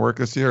if it doesn't work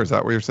this year? Is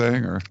that what you're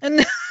saying? Or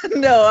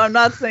No, I'm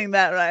not saying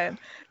that, Ryan.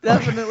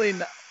 Definitely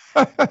not.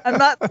 I'm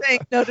not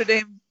saying Notre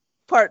Dame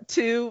part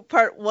 2,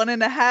 part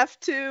 1.5,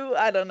 2.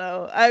 I don't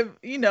know.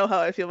 You know how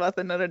I feel about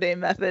the Notre Dame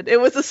method. It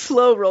was a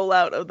slow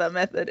rollout of that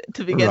method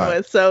to begin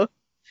with, so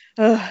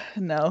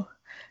no.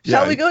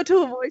 Shall we go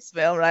to a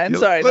voicemail, Ryan?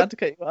 Sorry, not to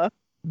cut you off.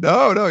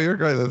 No, you're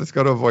great. Let's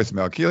go to a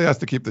voicemail. Keely has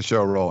to keep the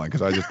show rolling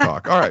because I just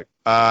talk. All right.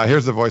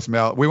 Here's the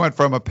voicemail. We went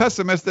from a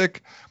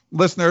pessimistic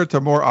listener to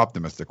a more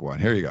optimistic one.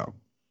 Here you go.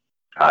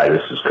 Hi,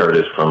 this is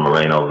Curtis from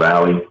Moreno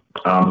Valley.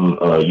 I'm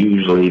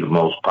usually the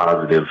most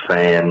positive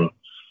fan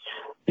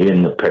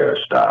in the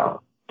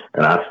Peristyle,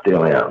 and I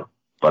still am.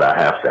 But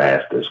I have to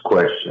ask this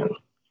question.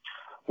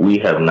 We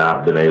have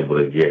not been able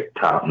to get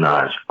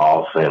top-notch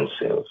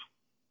offensive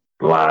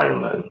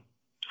linemen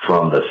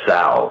from the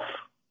South,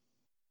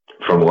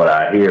 from what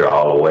I hear,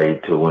 all the way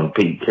to when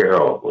Pete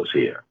Carroll was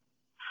here.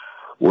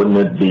 Wouldn't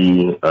it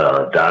be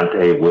a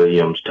Dante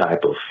Williams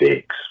type of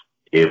fix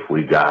if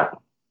we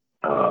got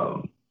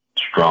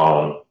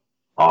strong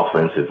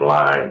offensive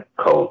line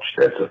coach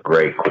that's a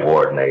great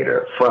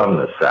coordinator from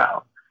the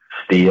South?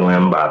 Steal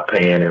him by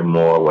paying him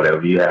more,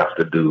 whatever you have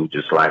to do,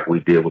 just like we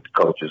did with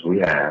the coaches we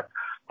have.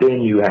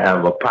 Then you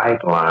have a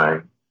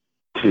pipeline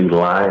to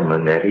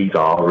linemen that he's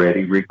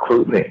already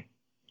recruiting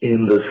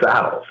in the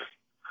South.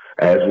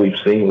 As we've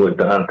seen with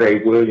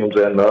Dante Williams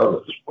and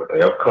others, where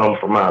they'll come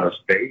from out of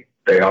state,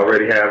 they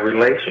already have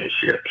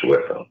relationships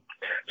with them.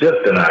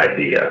 Just an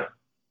idea.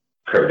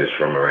 Curtis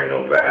from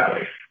Moreno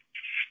Valley.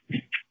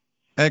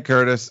 Hey,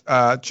 Curtis.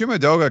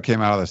 Chumadoga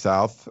came out of the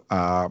South.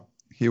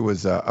 He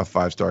was a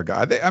 5-star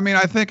guy.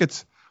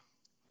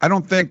 I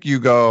don't think you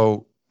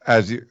go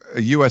as a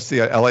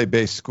USC, a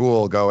LA-based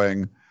school,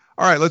 going,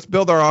 all right, let's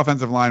build our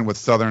offensive line with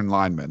Southern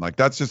linemen. Like,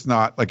 that's just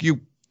not, like, you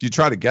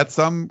try to get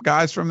some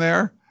guys from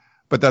there,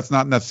 but that's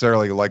not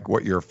necessarily like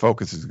what your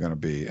focus is going to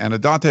be. And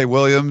Dante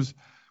Williams,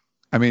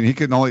 I mean, he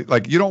can only,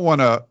 like, you don't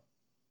want to,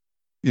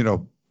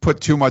 put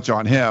too much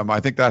on him. I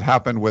think that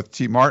happened with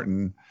T.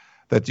 Martin,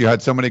 that you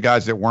had so many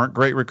guys that weren't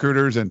great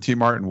recruiters and T.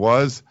 Martin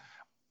was.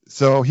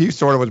 So he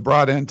sort of was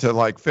brought in to,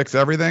 like, fix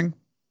everything.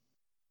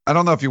 I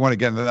don't know if you want to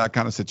get into that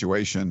kind of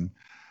situation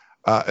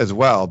as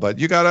well, but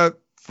you got to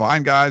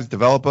find guys,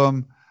 develop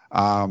them.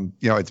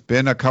 It's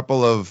been a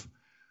couple of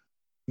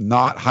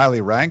not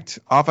highly ranked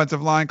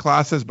offensive line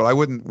classes, but I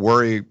wouldn't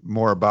worry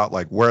more about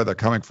like where they're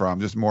coming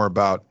from, just more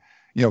about,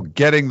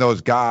 getting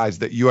those guys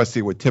that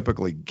USC would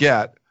typically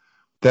get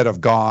that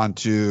have gone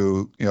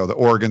to, the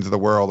Oregons of the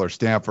world or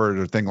Stanford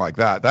or thing like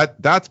that.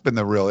 That's been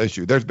the real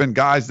issue. There's been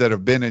guys that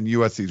have been in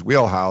USC's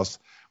wheelhouse,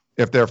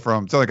 if they're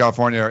from Southern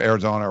California or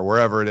Arizona or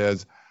wherever it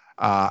is,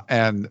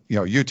 and,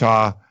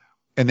 Utah,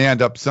 and they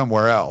end up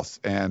somewhere else.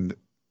 And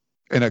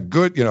in a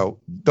good,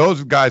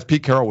 those guys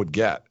Pete Carroll would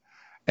get.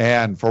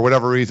 And for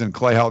whatever reason,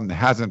 Clay Helton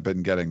hasn't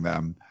been getting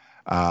them.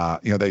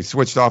 They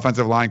switched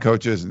offensive line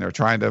coaches and they're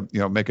trying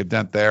to, make a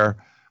dent there.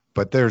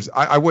 But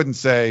I wouldn't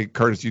say,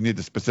 Curtis, you need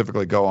to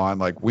specifically go on.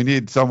 Like, we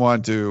need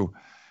someone to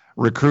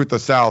recruit the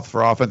South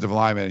for offensive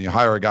linemen, and you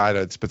hire a guy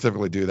to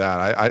specifically do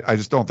that. I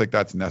just don't think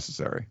that's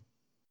necessary.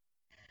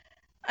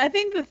 I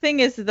think the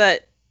thing is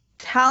that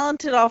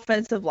talented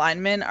offensive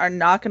linemen are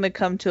not going to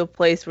come to a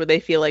place where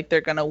they feel like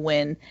they're going to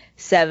win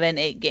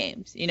 7-8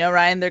 games.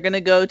 Ryan, they're going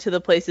to go to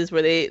the places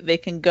where they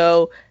can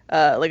go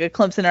like a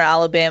Clemson or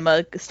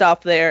Alabama,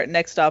 stop there,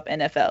 next stop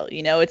NFL.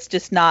 It's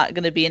just not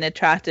going to be an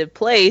attractive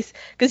place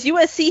because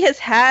USC has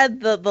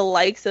had the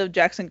likes of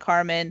Jackson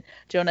Carman,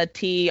 Jonah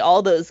T,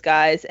 all those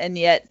guys, and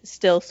yet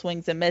still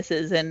swings and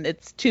misses. And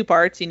it's two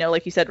parts,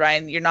 like you said,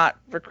 Ryan, you're not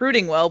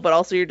recruiting well, but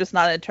also you're just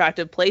not an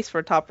attractive place for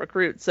a top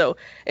recruit. So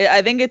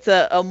I think it's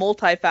a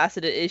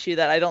multifaceted issue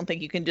that I don't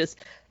think you can just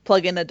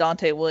plug in a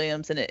Dante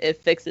Williams and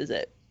it fixes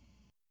it.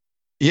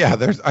 Yeah,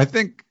 I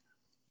think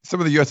some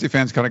of the USC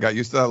fans kind of got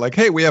used to that. Like,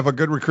 hey, we have a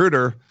good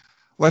recruiter.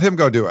 Let him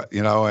go do it,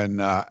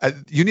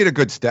 and you need a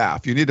good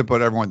staff. You need to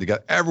put everyone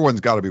together. Everyone's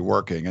got to be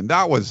working. And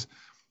that was,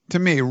 to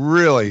me,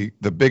 really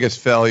the biggest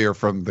failure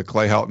from the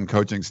Clay Helton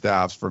coaching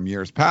staffs from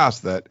years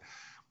past, that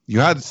you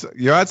had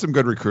some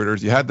good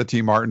recruiters. You had the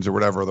T. Martins or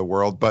whatever of the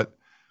world, but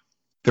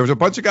there was a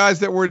bunch of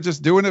guys that were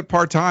just doing it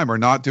part-time or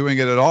not doing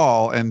it at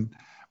all. And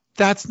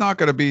that's not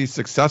going to be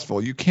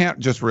successful. You can't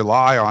just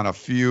rely on a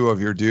few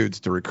of your dudes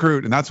to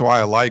recruit. And that's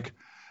why I like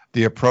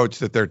the approach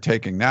that they're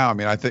taking now. I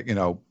mean, I think,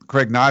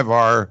 Craig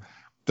Nyvar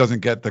doesn't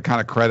get the kind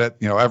of credit,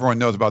 everyone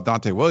knows about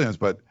Dante Williams,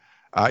 but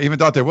even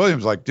Dante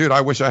Williams, like, dude,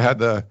 I wish I had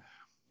the,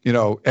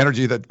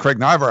 energy that Craig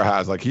Nyvar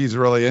has. Like, he's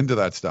really into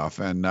that stuff.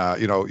 And,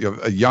 you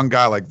have a young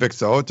guy like Vic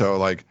Soto,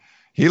 like,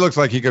 he looks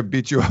like he could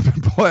beat you up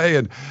and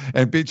play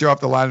and beat you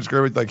off the line of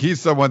scrimmage. Like, he's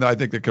someone that I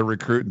think that could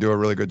recruit and do a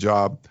really good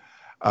job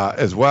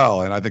as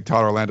well. And I think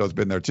Todd Orlando's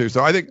been there too.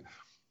 So I think,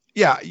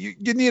 yeah,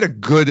 you need a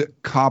good,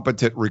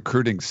 competent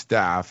recruiting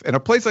staff. And a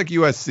place like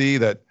USC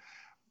that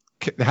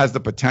has the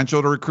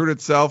potential to recruit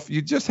itself,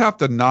 you just have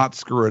to not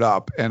screw it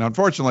up. And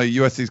unfortunately,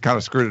 USC's kind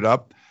of screwed it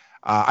up.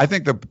 I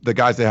think the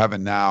guys they have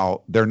in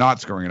now, they're not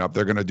screwing it up.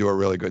 They're going to do a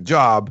really good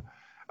job.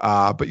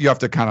 But you have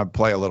to kind of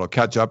play a little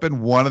catch up.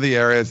 And one of the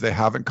areas they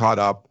haven't caught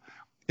up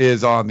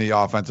is on the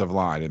offensive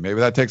line. And maybe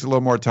that takes a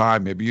little more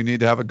time. Maybe you need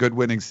to have a good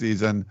winning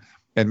season.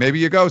 And maybe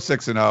you go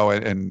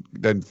 6-0 and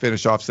then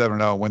finish off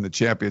 7-0 and win the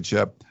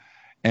championship.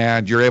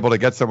 And you're able to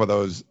get some of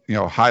those,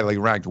 highly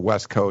ranked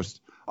West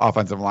Coast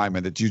offensive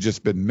linemen that you've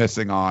just been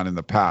missing on in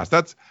the past.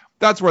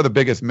 That's where the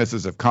biggest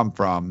misses have come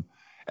from.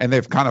 And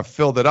they've kind of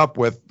filled it up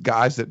with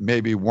guys that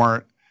maybe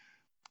weren't,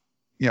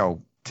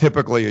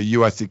 typically a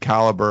USC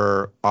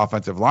caliber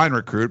offensive line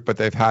recruit, but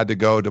they've had to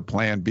go to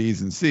plan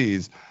B's and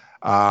C's.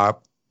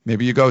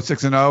 Maybe you go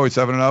 6-0 or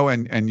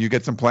 7-0 and you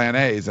get some plan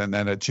A's, and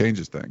then it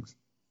changes things.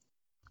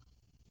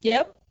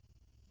 Yep.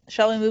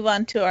 Shall we move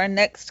on to our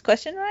next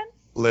question, Ryan?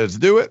 Let's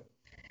do it.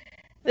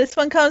 This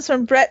one comes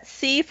from Brett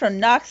C. from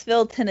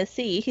Knoxville,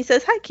 Tennessee. He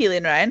says, "Hi, Keely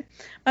and Ryan.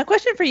 My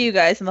question for you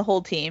guys and the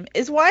whole team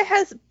is why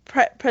has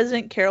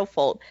President Carol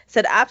Folt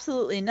said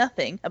absolutely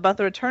nothing about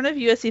the return of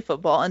USC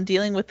football and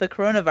dealing with the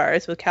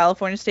coronavirus with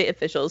California state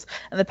officials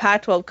and the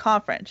Pac-12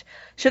 conference?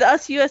 Should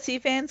us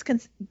USC fans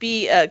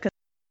be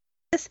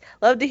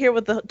love to hear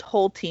what the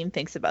whole team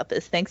thinks about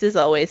this. Thanks as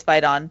always.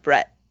 Fight on,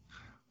 Brett."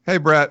 Hey,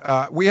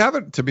 Brett, we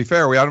haven't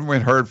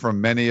heard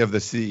from many of the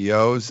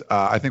CEOs.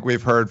 I think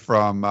we've heard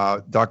from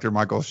Dr.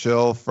 Michael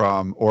Schill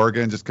from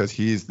Oregon, just because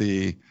he's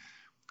the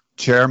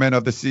chairman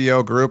of the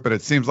CEO group, and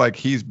it seems like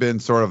he's been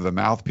sort of the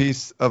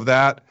mouthpiece of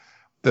that.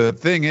 The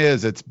thing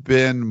is, it's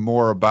been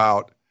more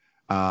about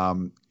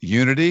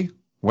unity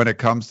when it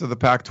comes to the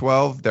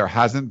Pac-12. There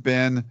hasn't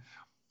been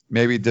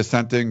maybe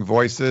dissenting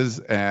voices,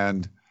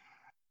 and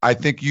I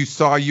think you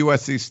saw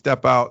USC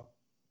step out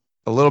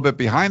a little bit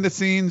behind the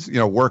scenes,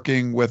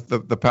 working with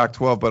the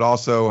Pac-12, but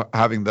also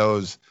having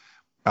those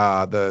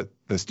the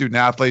student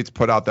athletes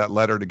put out that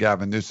letter to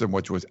Gavin Newsom,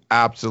 which was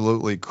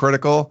absolutely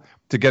critical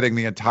to getting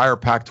the entire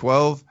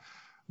Pac-12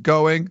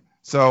 going.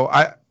 So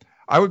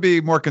I would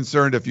be more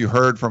concerned if you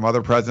heard from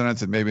other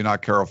presidents, and maybe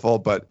not Carol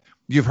Folt, but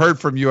you've heard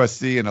from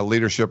USC in a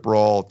leadership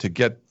role to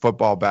get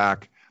football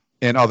back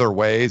in other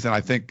ways. And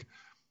I think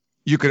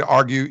you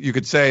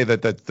could say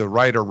that that's the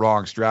right or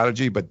wrong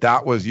strategy, but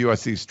that was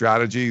USC's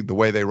strategy, the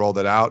way they rolled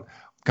it out,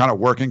 kind of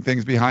working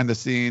things behind the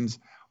scenes,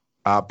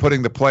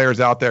 putting the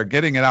players out there,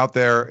 getting it out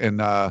there in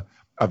a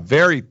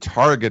very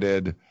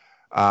targeted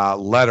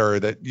letter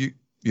that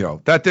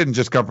that didn't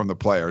just come from the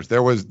players.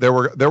 There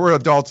were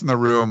adults in the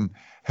room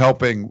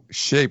helping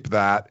shape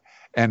that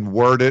and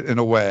word it in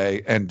a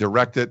way and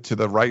direct it to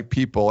the right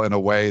people in a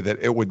way that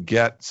it would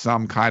get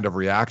some kind of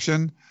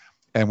reaction.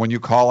 And when you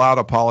call out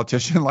a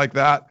politician like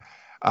that,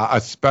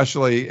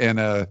 especially in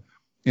an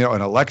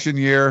election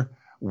year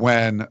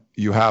when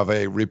you have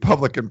a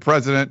Republican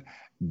president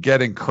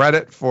getting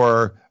credit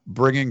for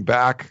bringing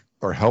back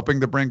or helping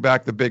to bring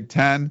back the Big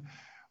Ten,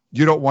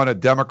 you don't want a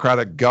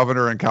Democratic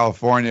governor in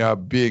California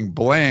being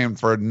blamed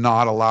for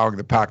not allowing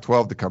the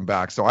Pac-12 to come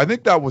back. So I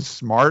think that was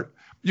smart.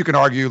 You can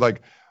argue I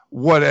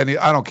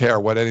don't care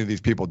what any of these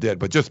people did,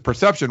 but just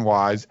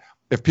perception-wise,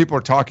 if people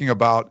are talking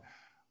about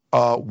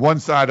one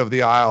side of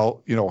the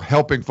aisle,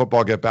 helping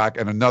football get back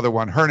and another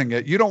one hurting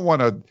it, you don't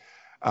want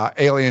to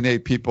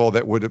alienate people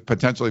that would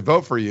potentially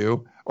vote for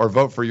you or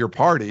vote for your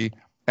party.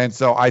 And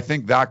so I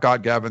think that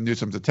got Gavin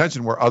Newsom's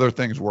attention where other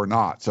things were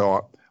not.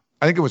 So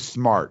I think it was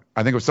smart.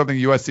 I think it was something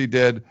USC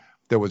did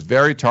that was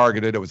very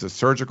targeted. It was a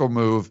surgical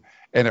move,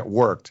 and it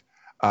worked.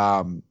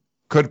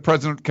 Could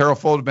President Carol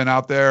Folt have been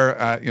out there,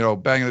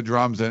 banging the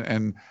drums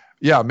and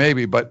yeah,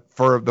 maybe, but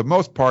for the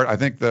most part, I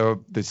think the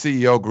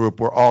CEO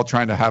group were all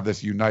trying to have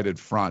this united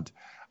front.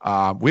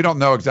 We don't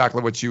know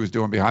exactly what she was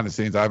doing behind the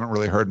scenes. I haven't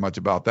really heard much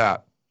about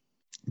that.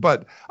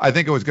 But I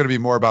think it was going to be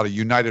more about a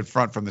united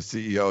front from the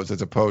CEOs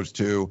as opposed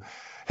to,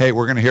 hey,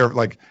 we're going to hear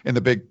in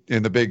the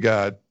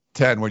Big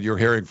 10 when you're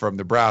hearing from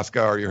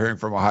Nebraska or you're hearing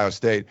from Ohio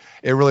State.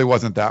 It really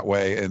wasn't that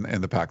way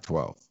in the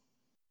Pac-12.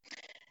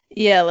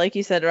 Yeah, like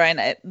you said,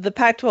 Ryan, the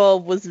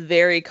Pac-12 was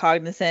very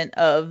cognizant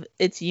of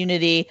its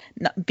unity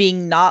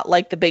being not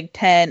like the Big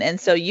Ten. And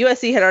so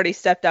USC had already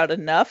stepped out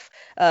enough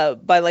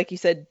by, like you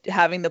said,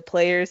 having the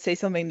players say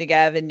something to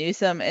Gavin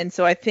Newsom. And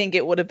so I think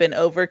it would have been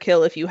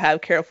overkill if you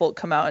have Carol Folt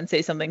come out and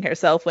say something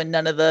herself when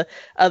none of the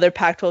other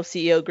Pac-12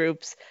 CEO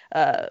groups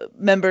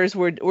members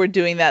were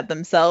doing that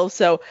themselves.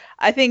 So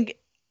I think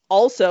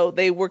also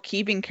they were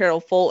keeping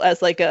Carol Folt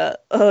as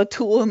a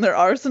tool in their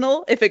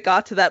arsenal if it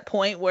got to that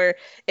point where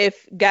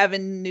if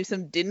Gavin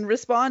Newsom didn't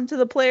respond to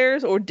the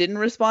players or didn't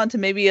respond to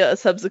maybe a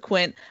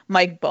subsequent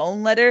Mike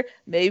Bone letter,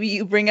 maybe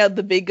you bring out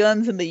the big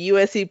guns and the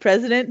USC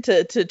president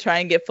to try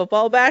and get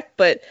football back.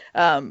 But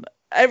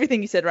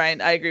everything you said, Ryan,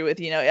 I agree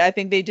with. I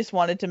think they just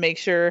wanted to make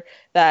sure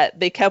that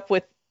they kept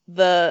with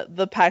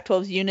the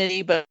Pac-12's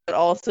unity, but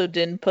also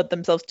didn't put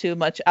themselves too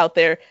much out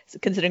there,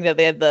 considering that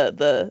they had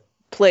the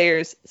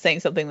players saying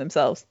something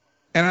themselves.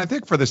 And I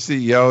think for the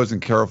CEOs and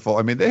Carol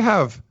Folt, they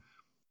have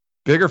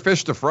bigger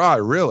fish to fry,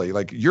 really.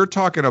 You're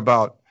talking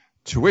about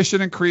tuition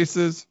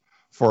increases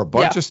for a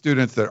bunch of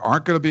students that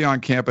aren't going to be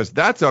on campus.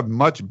 That's a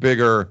much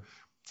bigger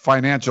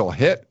financial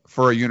hit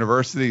for a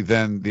university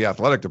than the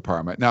athletic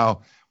department. Now,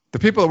 the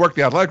people that work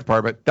the athletic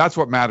department, that's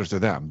what matters to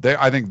them.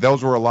 I think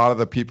those were a lot of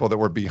the people that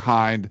were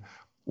behind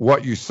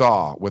what you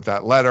saw with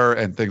that letter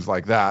and things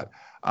like that.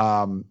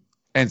 And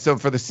so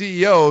for the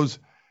CEOs,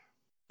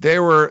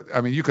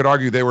 you could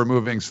argue they were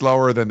moving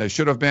slower than they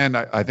should have been.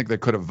 I think they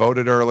could have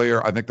voted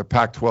earlier. I think the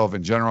Pac-12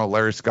 in general,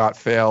 Larry Scott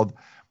failed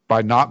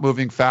by not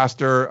moving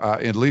faster,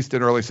 at least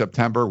in early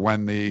September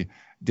when the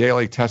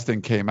daily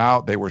testing came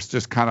out. They were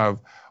just kind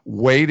of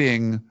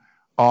waiting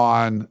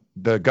on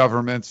the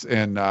governments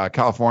in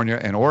California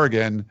and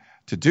Oregon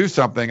to do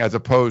something, as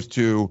opposed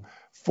to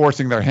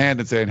forcing their hand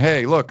and saying,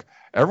 hey, look,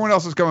 everyone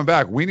else is coming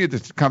back. We need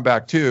to come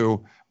back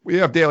too. We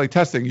have daily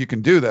testing. You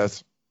can do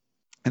this.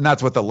 And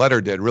that's what the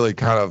letter did, really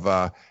kind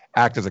of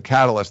act as a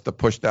catalyst to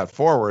push that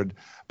forward.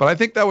 But I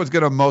think that was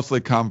going to mostly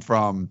come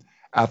from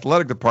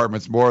athletic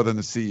departments more than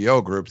the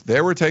CEO groups.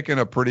 They were taking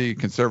a pretty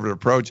conservative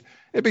approach.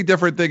 It'd be a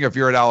different thing if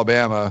you're at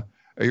Alabama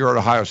or you're at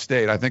Ohio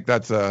State. I think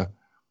that's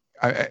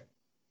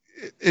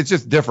it's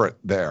just different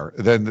there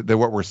than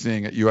what we're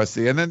seeing at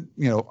USC. And then,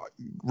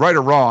 right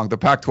or wrong, the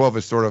Pac-12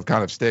 is sort of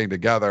kind of staying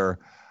together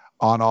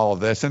on all of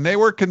this. And they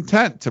were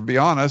content, to be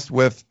honest,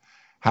 with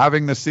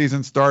having the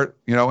season start,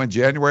 in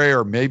January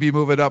or maybe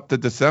move it up to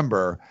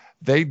December.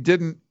 They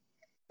didn't,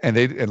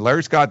 and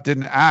Larry Scott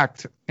didn't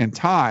act in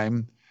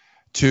time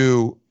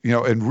to,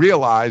 and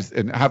realize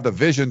and have the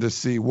vision to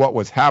see what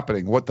was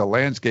happening, what the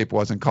landscape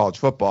was in college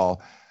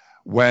football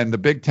when the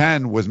Big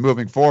Ten was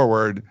moving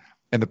forward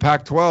and the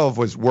Pac-12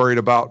 was worried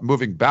about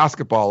moving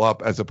basketball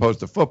up as opposed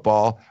to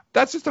football.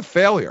 That's just a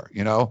failure,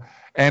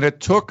 and it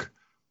took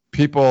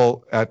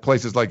people at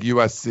places like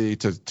USC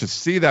to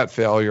see that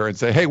failure and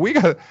say, hey,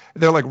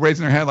 they're like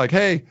raising their hand like,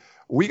 hey,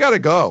 we got to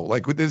go.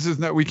 Like,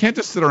 we can't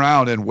just sit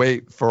around and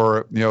wait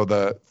for,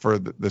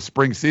 the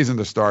spring season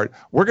to start.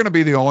 We're going to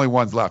be the only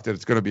ones left. And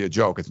it's going to be a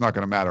joke. It's not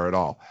going to matter at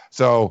all.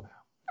 So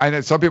I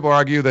know some people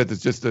argue that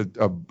it's just a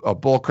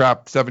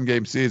bullcrap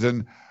 7-game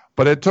season,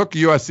 but it took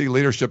USC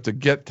leadership to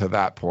get to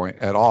that point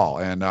at all.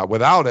 And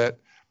without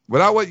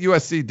what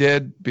USC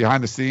did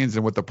behind the scenes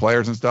and with the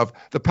players and stuff,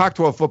 the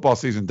Pac-12 football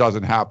season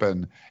doesn't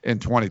happen in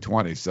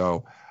 2020.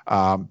 So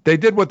they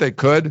did what they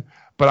could,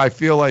 but I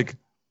feel like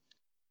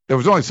there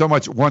was only so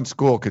much one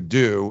school could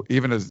do,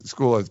 even a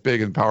school as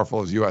big and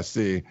powerful as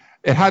USC.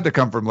 It had to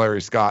come from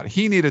Larry Scott.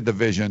 He needed the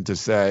vision to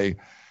say,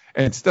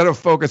 instead of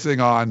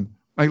focusing on,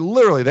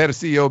 literally they had a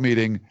CEO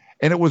meeting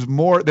and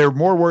they're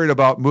more worried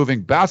about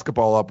moving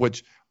basketball up,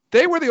 which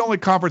they were the only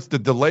conference to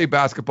delay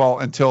basketball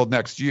until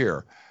next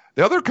year.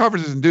 The other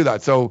conferences didn't do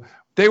that. So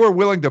they were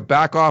willing to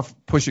back off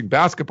pushing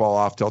basketball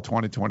off till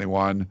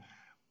 2021,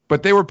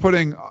 but they were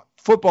putting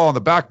football on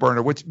the back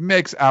burner, which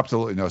makes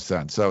absolutely no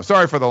sense. So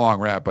sorry for the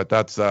long rant, but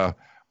that's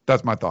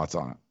my thoughts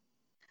on it.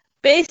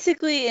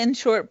 Basically, in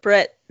short,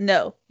 Brett,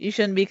 no, you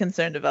shouldn't be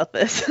concerned about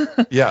this.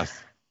 Yes.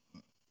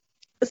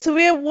 So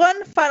we have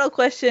one final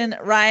question,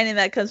 Ryan, and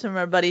that comes from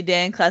our buddy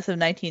Dan, class of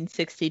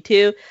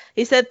 1962.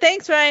 He said,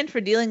 thanks, Ryan,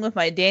 for dealing with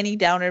my Danny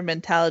Downer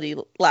mentality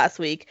last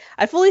week.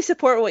 I fully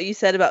support what you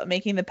said about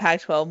making the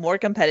Pac-12 more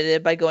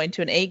competitive by going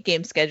to an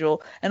 8-game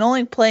schedule and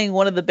only playing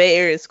one of the Bay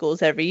Area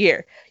schools every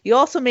year. You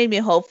also made me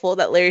hopeful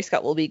that Larry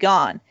Scott will be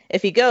gone.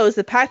 If he goes,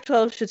 the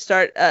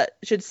Pac-12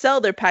 should sell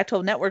their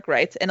Pac-12 network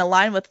rights and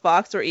align with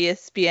Fox or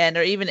ESPN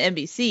or even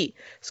NBC.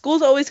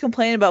 Schools always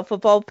complain about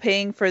football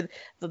paying for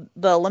the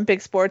Olympic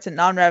sports and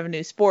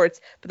non-revenue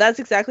sports, but that's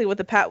exactly what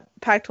the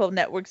Pac-12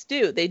 networks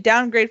do. They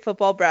downgrade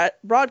football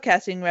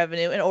broadcasting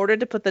revenue in order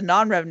to put the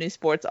non-revenue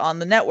sports on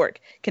the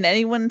network. Can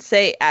anyone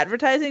say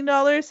advertising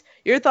dollars?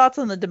 Your thoughts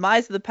on the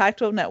demise of the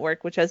Pac-12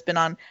 network, which has been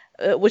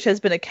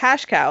a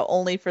cash cow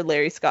only for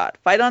Larry Scott.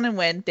 Fight on and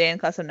win, Dan,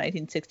 class of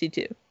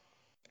 1962.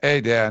 Hey,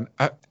 Dan.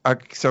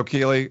 So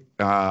Keely,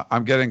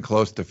 I'm getting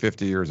close to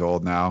 50 years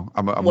old now.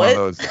 I'm one of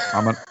those.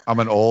 I'm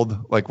an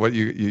old, like what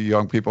you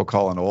young people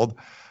call an old.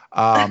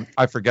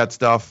 I forget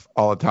stuff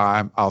all the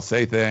time. I'll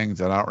say things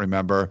and I don't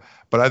remember.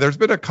 But there's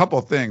been a couple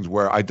things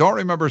where I don't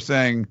remember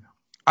saying.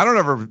 I don't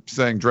ever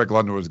saying Drake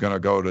London was going to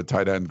go to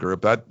tight end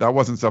group. That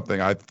wasn't something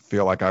I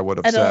feel like I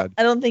would have said.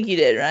 I don't think you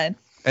did, Ryan.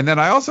 And then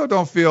I also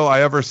don't feel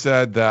I ever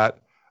said that.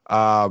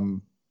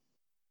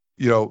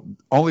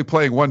 Only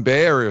playing one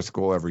Bay Area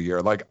school every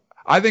year. Like,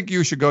 I think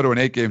you should go to an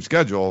 8-game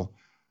schedule,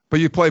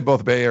 but you play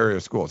both Bay Area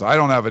schools. I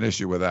don't have an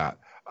issue with that.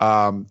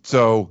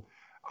 So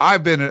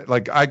I've been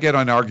I get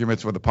on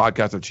arguments with the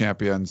Podcast of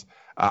Champions.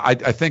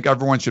 I think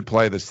everyone should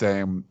play the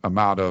same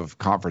amount of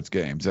conference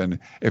games. And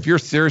if you're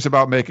serious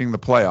about making the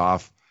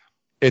playoff,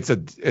 it's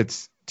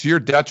to your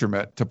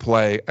detriment to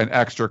play an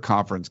extra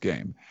conference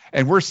game.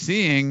 And we're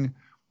seeing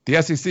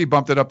the SEC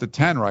bumped it up to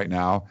 10 right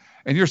now.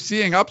 And you're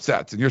seeing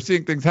upsets and you're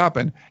seeing things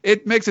happen.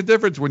 It makes a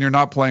difference when you're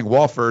not playing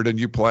Wofford and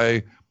you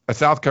play a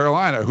South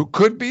Carolina who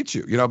could beat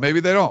you.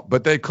 Maybe they don't,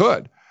 but they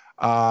could.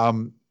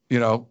 Those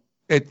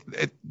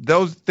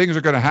things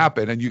are going to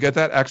happen, and you get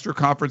that extra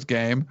conference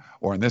game,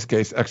 or in this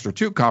case, extra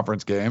 2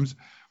 conference games.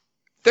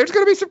 There's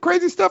going to be some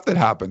crazy stuff that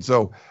happens.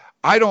 So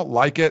I don't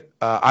like it.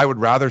 I would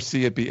rather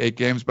see it be 8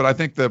 games, but I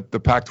think the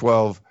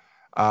Pac-12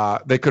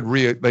 they could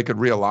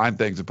realign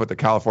things and put the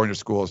California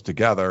schools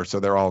together so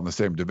they're all in the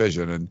same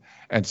division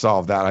and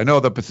solve that. I know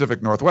the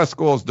Pacific Northwest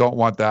schools don't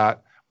want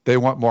that. They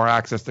want more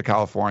access to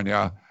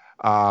California.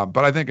 But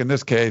I think in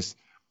this case,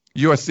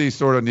 USC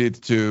sort of needs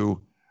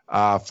to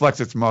flex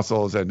its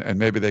muscles and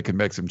maybe they can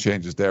make some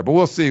changes there. But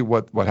we'll see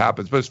what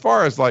happens. But as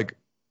far as like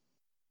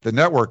the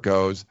network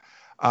goes,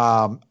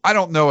 I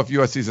don't know if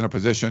USC is in a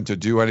position to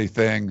do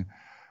anything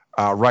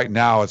right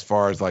now as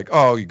far as like,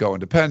 oh, you go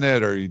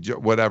independent or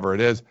whatever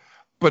it is.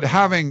 But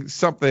having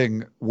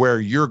something where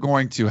you're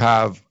going to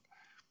have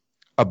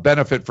a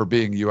benefit for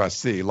being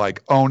USC,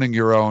 like owning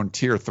your own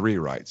tier 3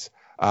 rights.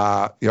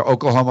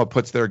 Oklahoma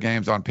puts their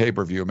games on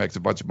pay-per-view, makes a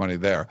bunch of money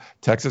there.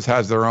 Texas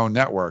has their own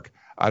network.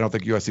 I don't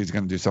think USC is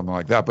going to do something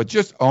like that. But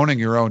just owning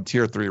your own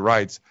tier 3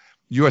 rights,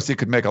 USC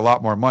could make a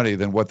lot more money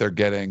than what they're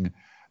getting,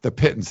 the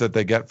pittance that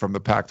they get from the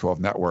Pac-12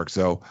 network.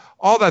 So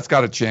all that's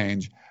got to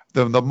change.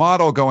 The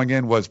model going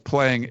in was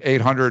playing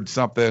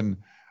 800-something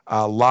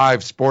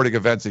live sporting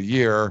events a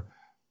year.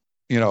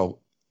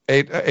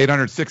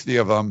 860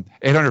 of them,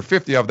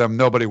 850 of them,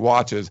 nobody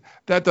watches.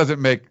 That doesn't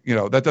make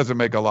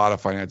a lot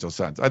of financial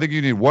sense. I think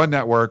you need one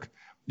network.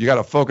 You got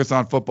to focus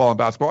on football and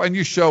basketball, and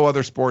you show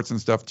other sports and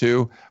stuff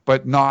too,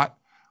 but not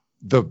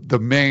the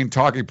main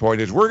talking point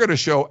is we're going to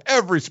show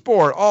every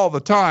sport all the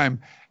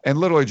time. And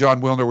literally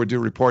John Wilner would do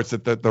reports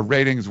that the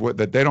ratings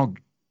that they don't,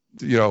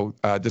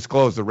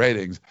 disclose the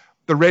ratings.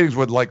 The ratings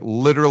would like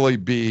literally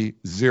be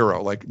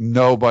zero, like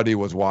nobody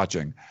was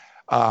watching.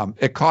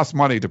 It costs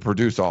money to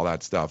produce all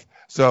that stuff.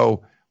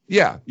 So,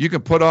 yeah, you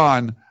can put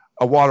on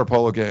a water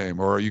polo game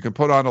or you can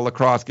put on a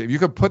lacrosse game. You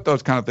can put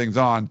those kind of things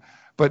on,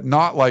 but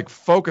not like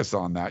focus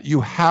on that.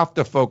 You have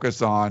to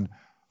focus on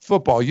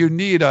football. You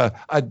need a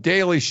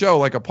daily show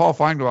like a Paul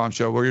Feinbaum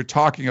show where you're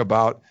talking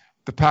about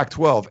the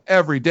Pac-12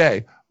 every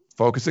day,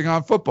 focusing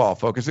on football,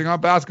 focusing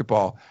on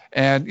basketball,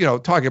 and,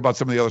 talking about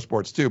some of the other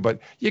sports too.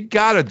 But you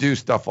got to do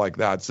stuff like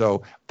that.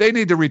 So they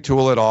need to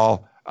retool it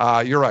all.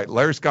 You're right.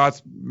 Larry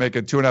Scott's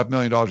making $2.5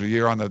 million a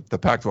year on the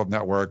Pac-12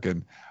 network,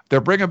 and they're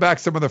bringing back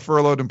some of the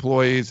furloughed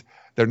employees.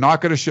 They're not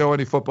going to show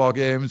any football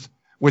games,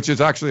 which is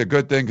actually a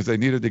good thing because they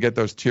needed to get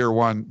those tier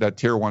one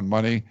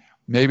money.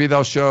 Maybe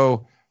they'll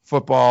show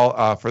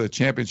football for the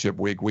championship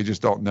week. We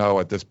just don't know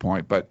at this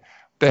point, but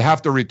they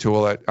have to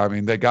retool it. I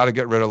mean, they got to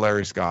get rid of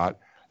Larry Scott.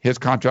 His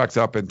contract's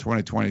up in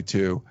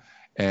 2022,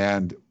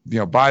 and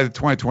by the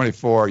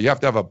 2024, you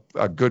have to have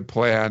a good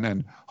plan,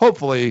 and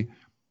hopefully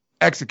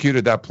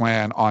executed that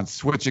plan on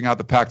switching out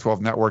the Pac-12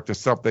 network to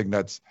something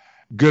that's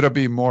going to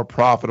be more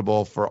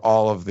profitable for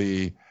all of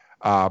the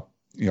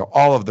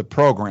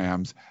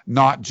programs,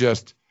 not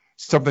just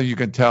something you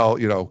can tell,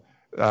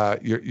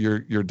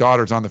 your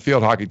daughter's on the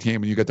field hockey team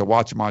and you get to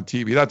watch them on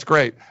TV. That's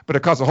great, but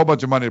it costs a whole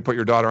bunch of money to put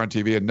your daughter on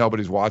TV and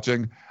nobody's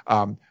watching.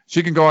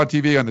 She can go on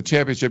TV on the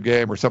championship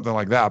game or something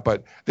like that,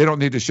 but they don't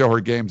need to show her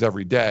games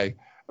every day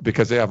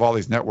because they have all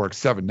these networks,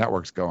 7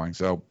 networks going.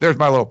 So there's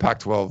my little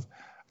Pac-12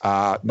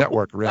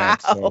 network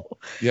rant. Wow. So,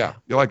 yeah,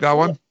 you like that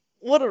one?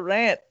 What a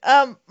rant.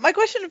 My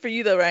question for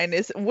you though, Ryan,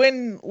 is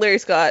when Larry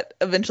Scott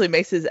eventually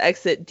makes his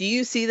exit, do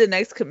you see the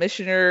next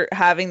commissioner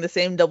having the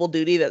same double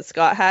duty that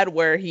Scott had,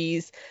 where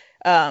he's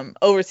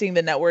overseeing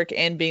the network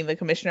and being the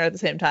commissioner at the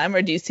same time,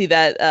 or do you see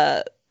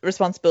that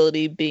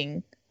responsibility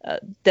being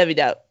divvied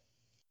out?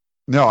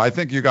 No, I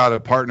think you got to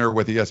partner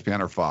with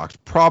ESPN or Fox.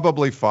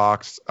 Probably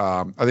Fox.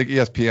 I think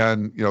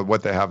ESPN,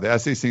 what they have, the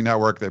SEC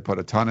network, they put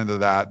a ton into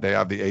that. They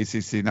have the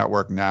ACC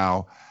network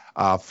now.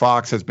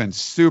 Fox has been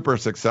super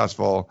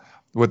successful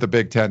with the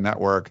Big Ten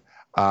network,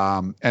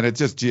 and it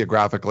just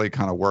geographically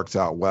kind of works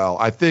out well.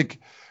 I think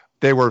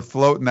they were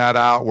floating that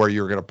out where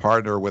you were going to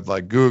partner with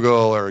like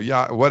Google or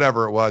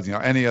whatever it was,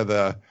 any of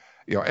the,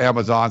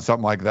 Amazon,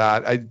 something like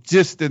that. I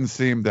just didn't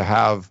seem to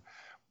have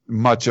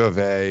much of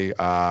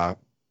a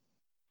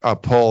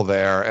pull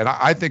there. And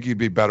I think you'd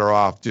be better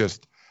off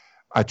just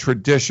a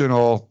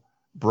traditional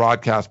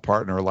broadcast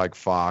partner like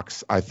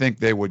Fox. I think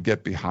they would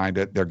get behind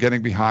it. They're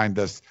getting behind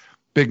this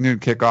big noon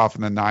kickoff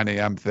and the 9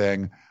 a.m.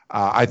 thing.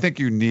 I think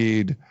you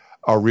need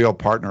a real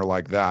partner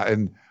like that.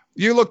 And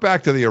you look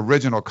back to the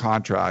original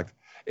contract,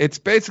 it's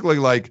basically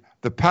like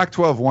the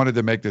Pac-12 wanted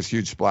to make this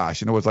huge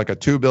splash. And it was like a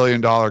 $2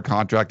 billion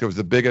contract. It was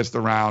the biggest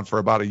around for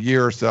about a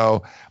year or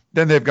so.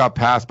 Then they've got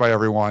passed by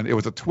everyone. It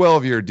was a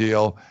 12-year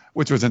deal,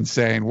 which was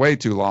insane, way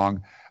too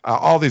long.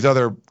 All these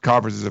other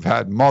conferences have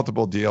had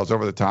multiple deals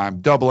over the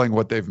time, doubling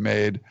what they've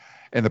made.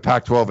 And the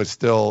Pac-12 is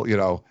still,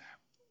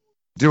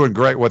 doing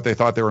great what they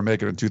thought they were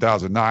making in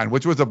 2009,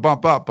 which was a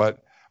bump up.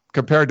 But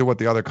compared to what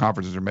the other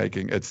conferences are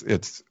making,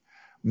 it's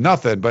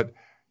nothing. But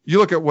you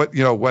look at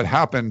what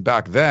happened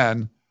back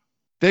then.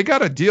 They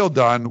got a deal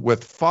done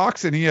with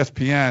Fox and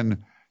ESPN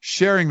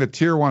sharing the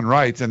tier 1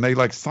 rights, and they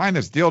like signed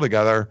this deal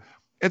together.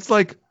 It's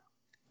like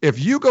if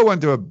you go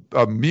into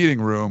a meeting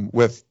room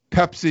with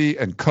Pepsi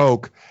and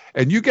Coke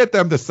and you get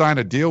them to sign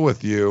a deal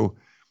with you,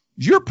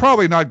 you're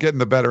probably not getting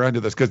the better end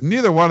of this because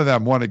neither one of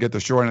them want to get the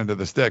short end of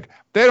the stick.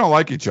 They don't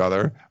like each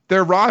other.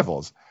 They're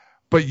rivals.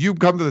 But you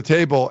come to the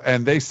table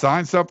and they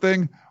sign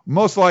something,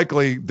 most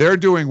likely they're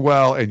doing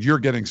well and you're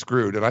getting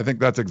screwed. And I think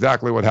that's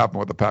exactly what happened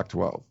with the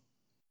Pac-12.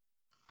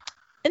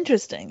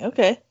 Interesting.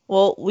 Okay.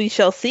 Well, we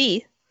shall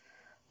see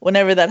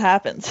whenever that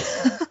happens.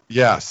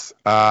 Yes.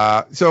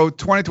 So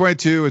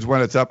 2022 is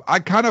when it's up. I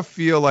kind of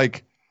feel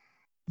like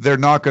they're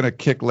not going to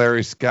kick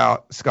Larry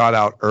Scott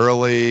out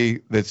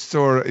early. That's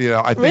sort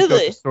of, I think they'll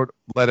just sort of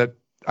let it.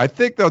 I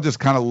think they'll just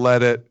kind of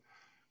let it.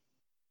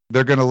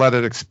 They're going to let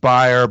it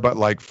expire, but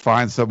like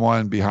find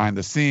someone behind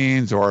the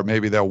scenes, or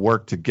maybe they'll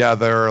work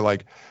together.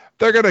 Like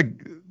I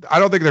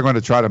don't think they're going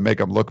to try to make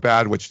them look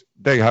bad, which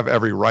they have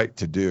every right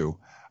to do.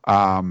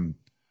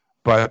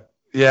 But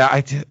yeah,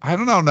 I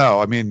don't know.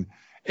 I mean,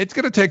 it's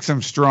going to take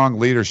some strong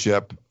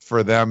leadership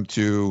for them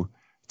to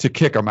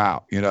kick them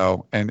out,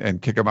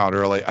 and kick them out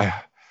early.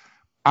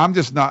 I'm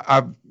just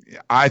not.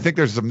 I think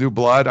there's some new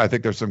blood. I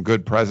think there's some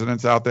good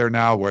presidents out there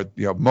now where,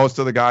 most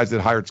of the guys that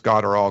hired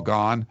Scott are all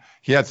gone.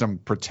 He had some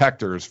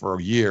protectors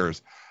for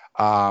years.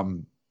 I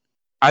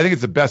think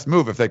it's the best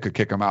move if they could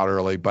kick him out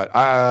early, but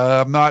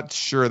I'm not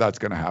sure that's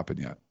going to happen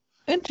yet.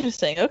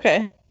 Interesting.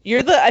 Okay.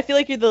 I feel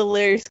like you're the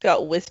Larry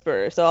Scott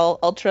whisperer, so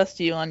I'll trust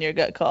you on your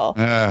gut call.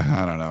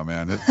 I don't know,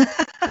 man.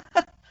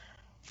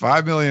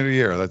 $5 million a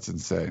year. That's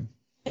insane.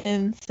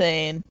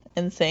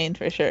 Insane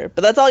for sure.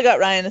 But that's all I got,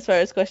 Ryan, as far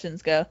as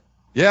questions go.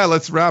 Yeah,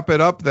 let's wrap it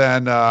up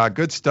then.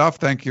 Good stuff.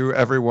 Thank you,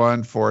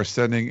 everyone, for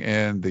sending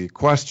in the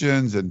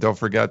questions. And don't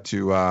forget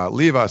to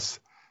leave us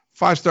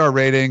 5-star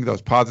rating.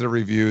 Those positive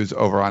reviews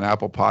over on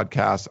Apple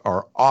Podcasts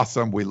are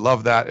awesome. We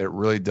love that. It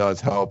really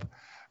does help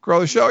grow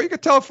the show. You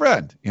could tell a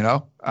friend, hey,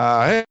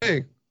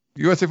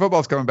 USC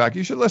football's coming back.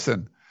 You should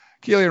listen.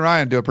 Keely and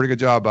Ryan do a pretty good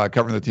job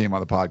covering the team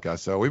on the podcast.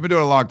 So we've been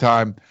doing it a long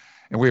time,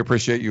 and we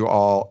appreciate you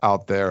all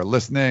out there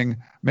listening.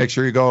 Make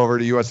sure you go over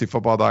to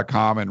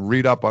uscfootball.com and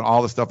read up on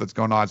all the stuff that's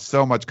going on.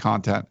 So much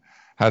content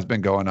has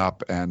been going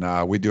up,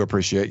 and we do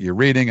appreciate you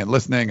reading and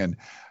listening and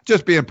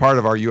just being part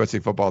of our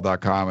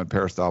uscfootball.com and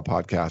Peristyle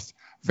podcast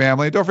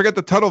family. Don't forget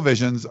the Tunnel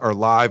Visions are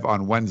live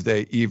on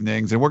Wednesday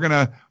evenings, and we're going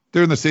to,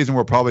 during the season,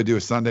 we'll probably do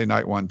a Sunday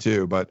night one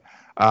too. But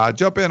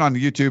jump in on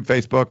YouTube,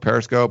 Facebook,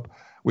 Periscope.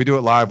 We do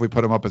it live. We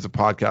put them up as a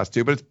podcast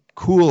too, but it's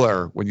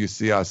cooler when you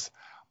see us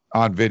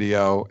on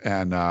video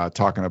and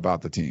talking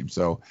about the team.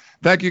 So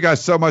thank you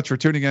guys so much for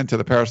tuning in to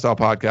the Peristyle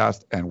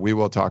podcast, and we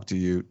will talk to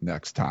you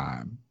next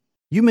time.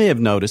 You may have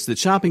noticed that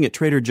shopping at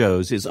Trader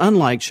Joe's is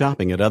unlike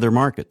shopping at other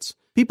markets.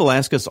 People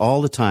ask us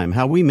all the time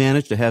how we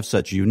manage to have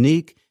such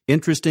unique,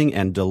 interesting,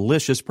 and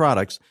delicious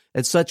products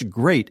at such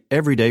great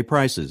everyday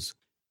prices.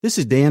 This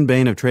is Dan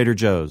Bain of Trader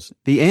Joe's.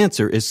 The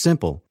answer is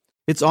simple.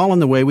 It's all in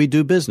the way we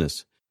do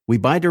business. We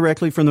buy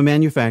directly from the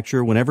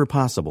manufacturer whenever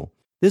possible.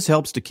 This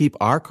helps to keep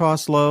our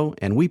costs low,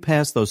 and we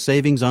pass those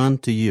savings on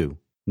to you.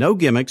 No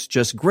gimmicks,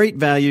 just great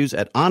values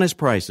at honest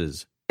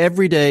prices.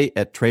 Every day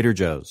at Trader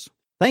Joe's.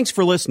 Thanks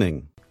for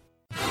listening.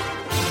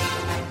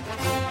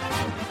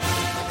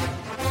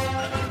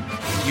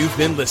 You've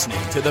been listening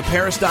to the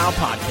Peristyle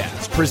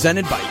Podcast,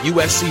 presented by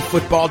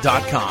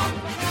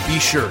USCFootball.com. Be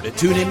sure to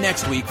tune in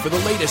next week for the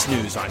latest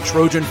news on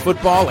Trojan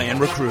football and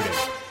recruiting.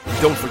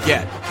 Don't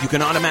forget, you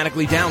can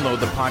automatically download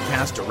the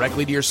podcast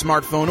directly to your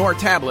smartphone or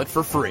tablet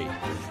for free.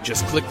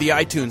 Just click the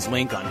iTunes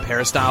link on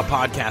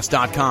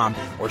peristylepodcast.com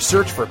or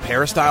search for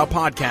Peristyle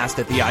Podcast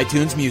at the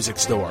iTunes Music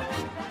Store.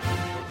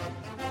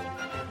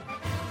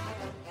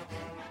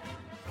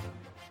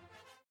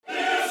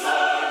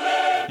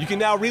 You can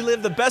now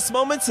relive the best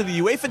moments of the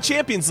UEFA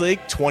Champions League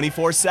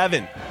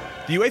 24/7.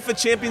 The UEFA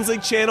Champions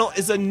League channel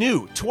is a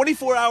new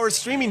 24-hour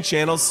streaming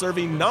channel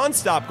serving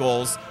non-stop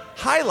goals,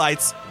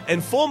 highlights,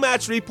 and full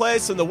match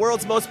replays from the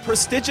world's most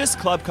prestigious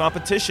club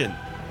competition.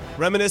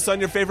 Reminisce on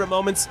your favorite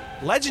moments,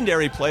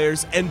 legendary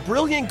players, and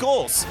brilliant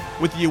goals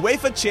with the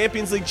UEFA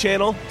Champions League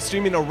channel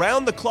streaming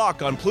around the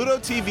clock on Pluto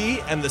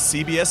TV and the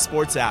CBS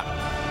Sports app.